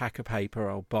good pack of paper,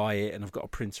 I'll buy it, and I've got a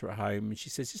printer at home. And she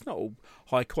says, it's not all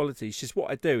high quality. She says, what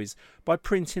I do is by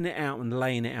printing it out and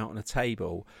laying it out on a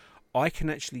table, I can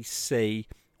actually see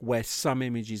where some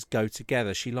images go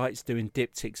together. She likes doing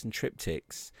diptychs and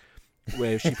triptychs,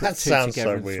 where she puts two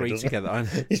together and three together.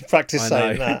 He's practiced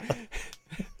saying that.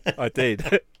 I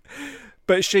did.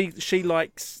 But she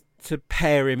likes to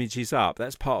pair images up.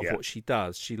 That's part of what she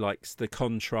does. She likes the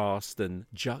contrast and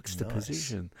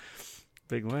juxtaposition. Nice.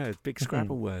 Big word, big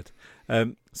Scrabble word.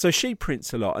 So she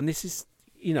prints a lot, and this is,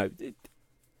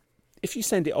 if you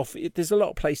send it off, there's a lot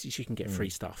of places you can get free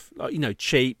stuff, like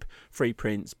cheap free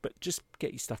prints. But just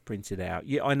get your stuff printed out.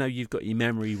 I know you've got your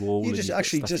memory wall. You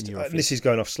this is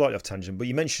going off slightly off tangent, but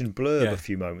you mentioned Blurb a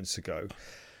few moments ago.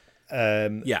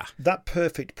 That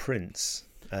perfect prints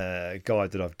guide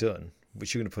that I've done,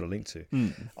 which you're going to put a link to.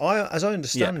 As I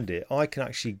understand it, I can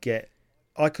actually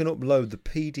upload the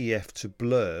PDF to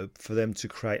Blurb for them to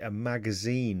create a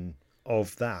magazine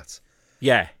of that.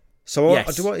 Yeah. So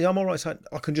I'm all right saying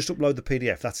I can just upload the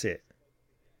PDF. That's it.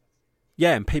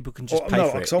 Yeah, and people can just pay for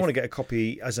it. Because I want to get a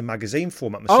copy as a magazine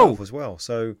format myself as well.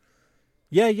 So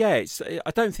yeah, I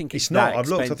don't think it's not. That I've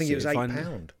looked. expensive. I think it was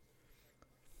 £8.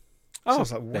 Oh, so I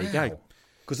was like, wow. There you go.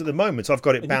 Because at the moment I've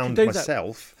got it bound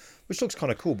myself, which looks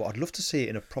kind of cool. But I'd love to see it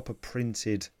in a proper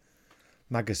printed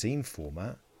magazine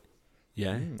format.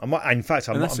 Yeah. I'm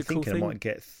thinking I might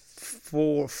get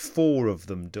four of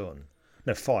them done.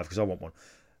 No, 5, because I want one.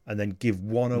 And then give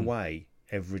one away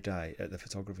every day at the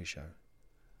photography show.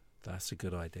 That's a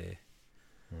good idea.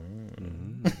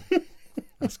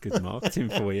 That's good marketing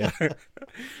for you.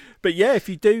 But yeah, if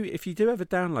you do ever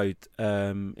download,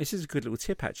 this is a good little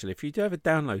tip actually. If you do ever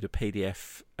download a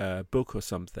PDF book or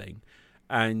something,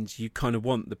 and you kind of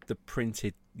want the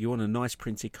printed, you want a nice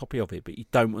printed copy of it, but you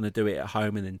don't want to do it at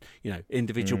home and then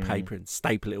individual paper and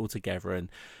staple it all together, and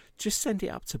just send it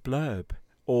up to Blurb.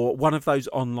 Or one of those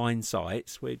online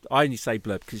sites. I only say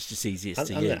Blurb because it's just easiest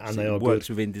to use. And they are it works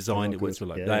good. with InDesign. It works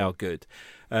with they are good.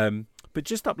 But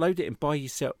just upload it and buy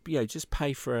yourself. Just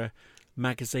pay for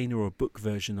magazine or a book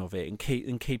version of it and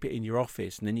keep it in your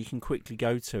office, and then you can quickly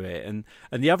go to it. And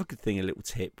the other good thing, a little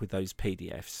tip with those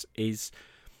PDFs is,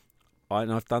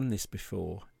 and I've done this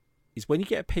before, is when you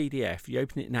get a PDF, you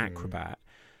open it in Acrobat,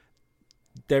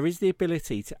 there is the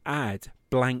ability to add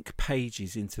blank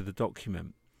pages into the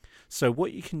document. So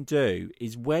what you can do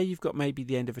is, where you've got maybe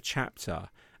the end of a chapter,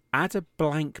 add a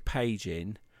blank page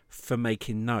in for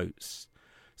making notes,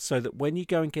 so that when you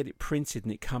go and get it printed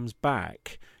and it comes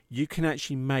back, you can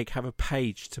actually have a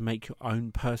page to make your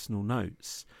own personal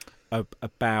notes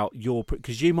about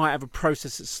because you might have a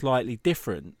process that's slightly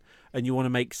different, and you want to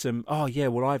make some, I'll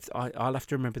have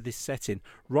to remember this setting.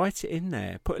 Write it in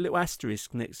there. Put a little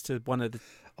asterisk next to one of the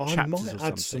chapters. I might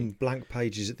add some blank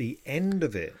pages at the end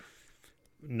of it,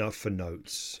 for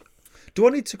notes. Do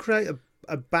I need to create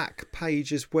a back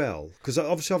page as well? Because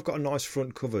obviously I've got a nice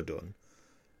front cover done.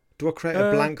 Do I create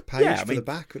a blank page for the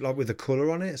back, like with a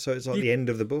colour on it, so it's like the end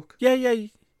of the book? Yeah,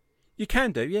 you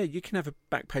can do. Yeah, you can have a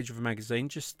back page of a magazine.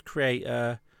 Just create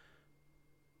like,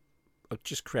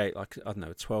 I don't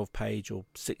know, a 12-page or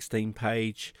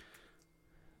 16-page,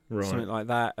 something like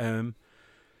that.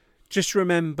 Just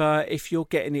remember, if you're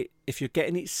getting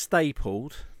it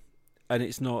stapled, and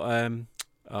it's not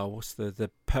what's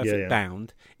the perfect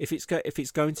bound? If it's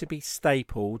going to be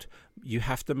stapled, you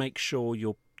have to make sure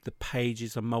the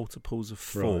pages are multiples of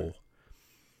 4. Right.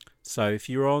 So if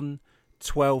you're on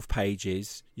 12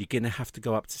 pages, you're going to have to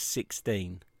go up to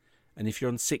 16. And if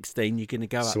you're on 16, you're going to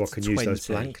go up to 20. So I can use those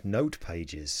blank note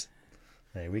pages.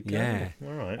 There we go. Yeah.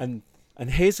 All right. And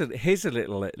here's a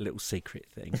little secret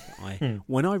thing.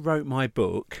 When I wrote my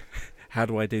book, How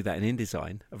Do I Do That in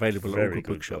InDesign, available at all good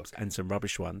bookshops and some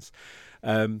rubbish ones,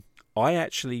 I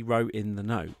actually wrote in the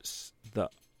notes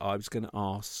that I was going to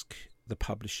ask the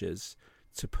publishers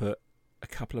to put a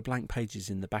couple of blank pages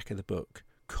in the back of the book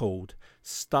called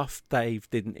Stuff Dave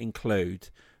Didn't Include,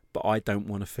 but I Don't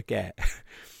Want to Forget.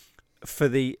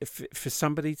 For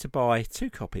somebody to buy 2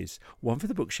 copies, one for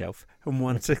the bookshelf and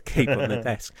one to keep on the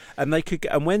desk, and they could.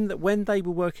 And when they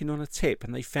were working on a tip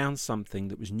and they found something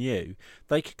that was new,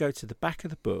 they could go to the back of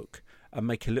the book and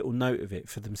make a little note of it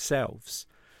for themselves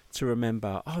to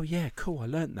remember. Oh yeah, cool, I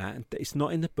learnt that, and it's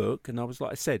not in the book. And I was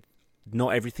like I said, not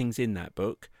everything's in that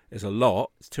book. There's a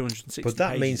lot. It's 260 pages. But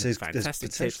that means there's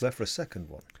potential left for a second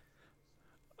one.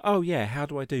 Oh yeah, how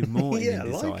do I do more in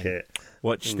InDesign? I like it.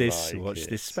 Watch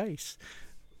this space.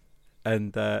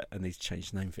 And he's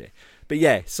changed the name for it. But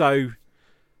yeah, so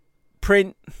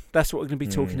print, that's what we're going to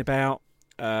be talking about.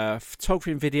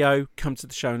 Photography and video, come to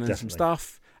the show and learn some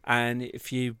stuff. And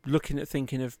if you're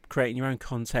thinking of creating your own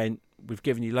content, we've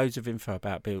given you loads of info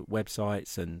about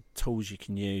websites and tools you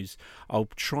can use. I'll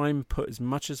try and put as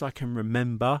much as I can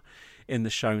remember in the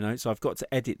show notes. I've got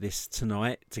to edit this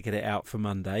tonight to get it out for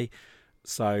Monday.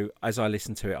 So as I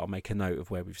listen to it, I'll make a note of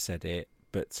where we've said it.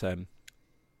 But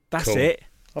that's cool. It.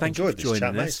 I've enjoyed this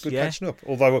chat, mate. It's good catching up.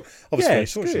 Although, obviously,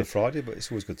 it's always on a Friday, but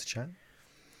it's always good to chat.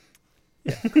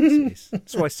 Yeah, of course it is.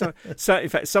 That's why. So, in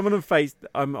fact, someone on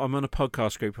I'm on a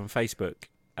podcast group on Facebook,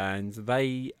 and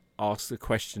they asked the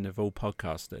question of all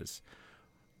podcasters: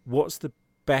 what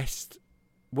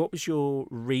was your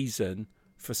reason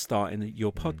for starting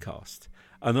your podcast?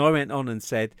 And I went on and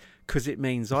said, because it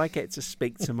means I get to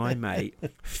speak to my mate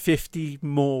 50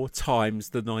 more times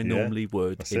than I normally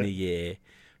would in a year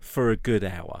for a good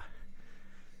hour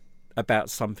about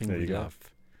something we love.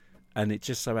 And it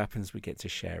just so happens we get to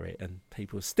share it, and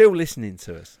people are still listening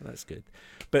to us. That's good.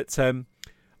 But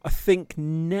I think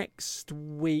next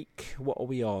week, what are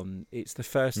we on? It's the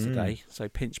first today, so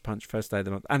Pinch Punch, first day of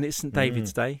the month. And it's St.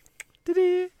 David's Day.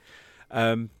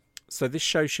 So this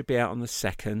show should be out on the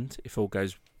 2nd, if all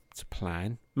goes to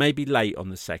plan. Maybe late on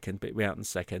the 2nd, but it'll be out on the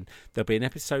 2nd. There'll be an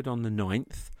episode on the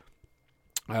 9th,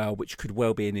 which could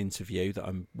well be an interview that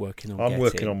I'm working on. I'm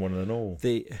working on one and all,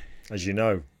 as you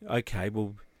know. Okay,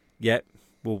 well, yeah.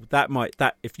 Well,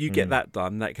 if you get that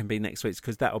done, that can be next week's,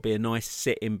 because that'll be a nice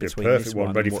sit in between this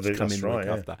one and what's coming the week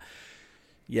after.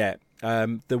 Yeah.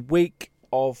 The week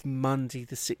of Monday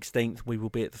the 16th, we will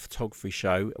be at the photography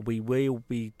show. We will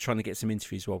be trying to get some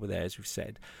interviews while we're there, as we've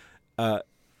said.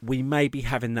 We may be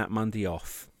having that Monday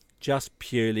off, just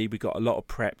purely we've got a lot of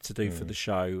prep to do for the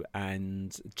show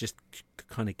and just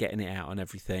kind of getting it out and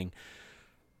everything.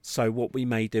 So what we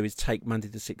may do is take Monday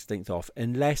the 16th off,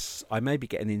 unless I maybe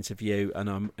get an interview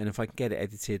and if I can get it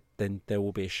edited, then there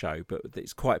will be a show. But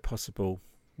it's quite possible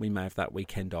we may have that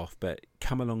weekend off. But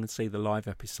come along and see the live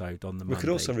episode on the Monday. We could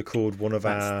also record one of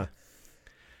our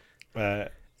hotel.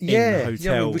 Yeah,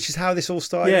 which is how this all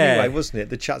started anyway, wasn't it?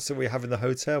 The chats that we have in the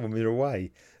hotel when we were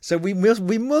away. So we must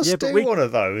do one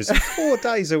of those. 4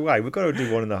 days away. We've got to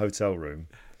do one in the hotel room.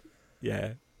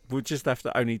 Yeah. We'll just have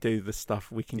to only do the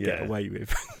stuff we can get away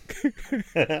with.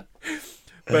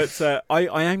 But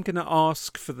I am going to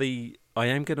ask for the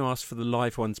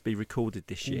live ones to be recorded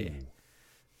this year.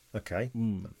 Okay.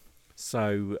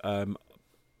 So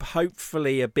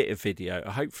hopefully a bit of video,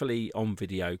 hopefully on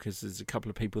video, because there's a couple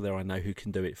of people there I know who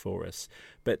can do it for us,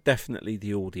 but definitely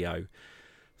the audio,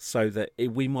 so that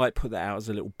we might put that out as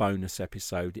a little bonus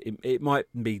episode. It might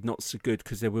be not so good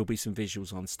because there will be some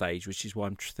visuals on stage, which is why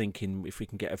I'm thinking if we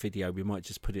can get a video, we might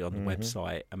just put it on the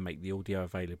website and make the audio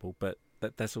available, but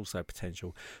that's also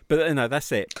potential. But no,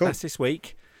 that's it. Cool. That's this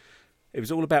week. It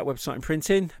was all about website and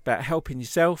printing, about helping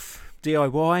yourself,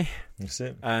 DIY. That's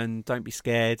it. And don't be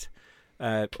scared.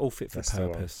 All fit for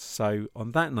purpose. So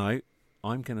on that note,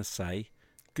 I'm going to say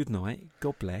good night,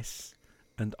 God bless,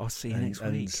 and I'll see you next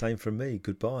week. Same from me.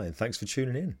 Goodbye, and thanks for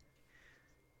tuning in.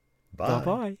 Bye.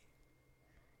 Bye.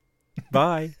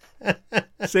 Bye.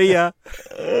 See ya.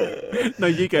 No,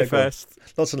 you go first.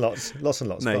 Lots and lots. Lots and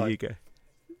lots. No, bye. You go.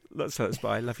 Lots and lots.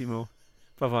 Bye. Love you more.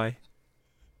 Bye-bye.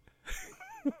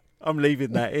 I'm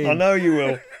leaving that in. I know you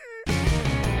will.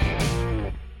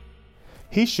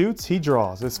 He Shoots, He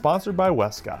Draws is sponsored by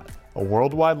Westcott, a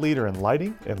worldwide leader in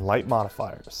lighting and light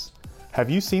modifiers. Have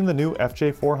you seen the new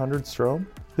FJ400 strobe?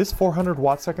 This 400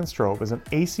 watt-second strobe is an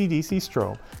AC/DC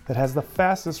strobe that has the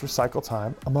fastest recycle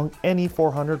time among any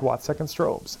 400 watt-second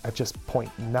strobes at just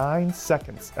 0.9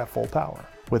 seconds at full power.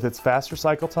 With its fast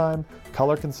recycle time,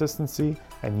 color consistency,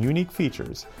 and unique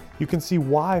features, you can see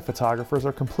why photographers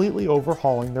are completely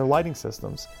overhauling their lighting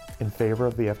systems in favor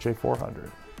of the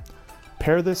FJ400.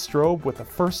 Pair this strobe with the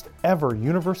first ever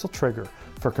universal trigger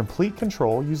for complete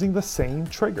control using the same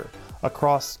trigger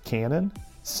across Canon,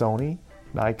 Sony,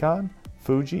 Nikon,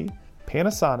 Fuji,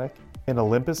 Panasonic, and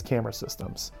Olympus camera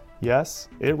systems. Yes,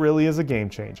 it really is a game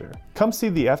changer. Come see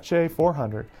the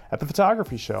FJ400 at the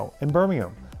Photography Show in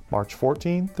Birmingham, March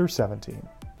 14 through 17.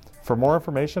 For more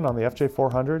information on the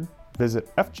FJ400, visit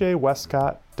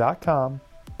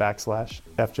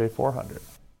fjwestcott.com/FJ400.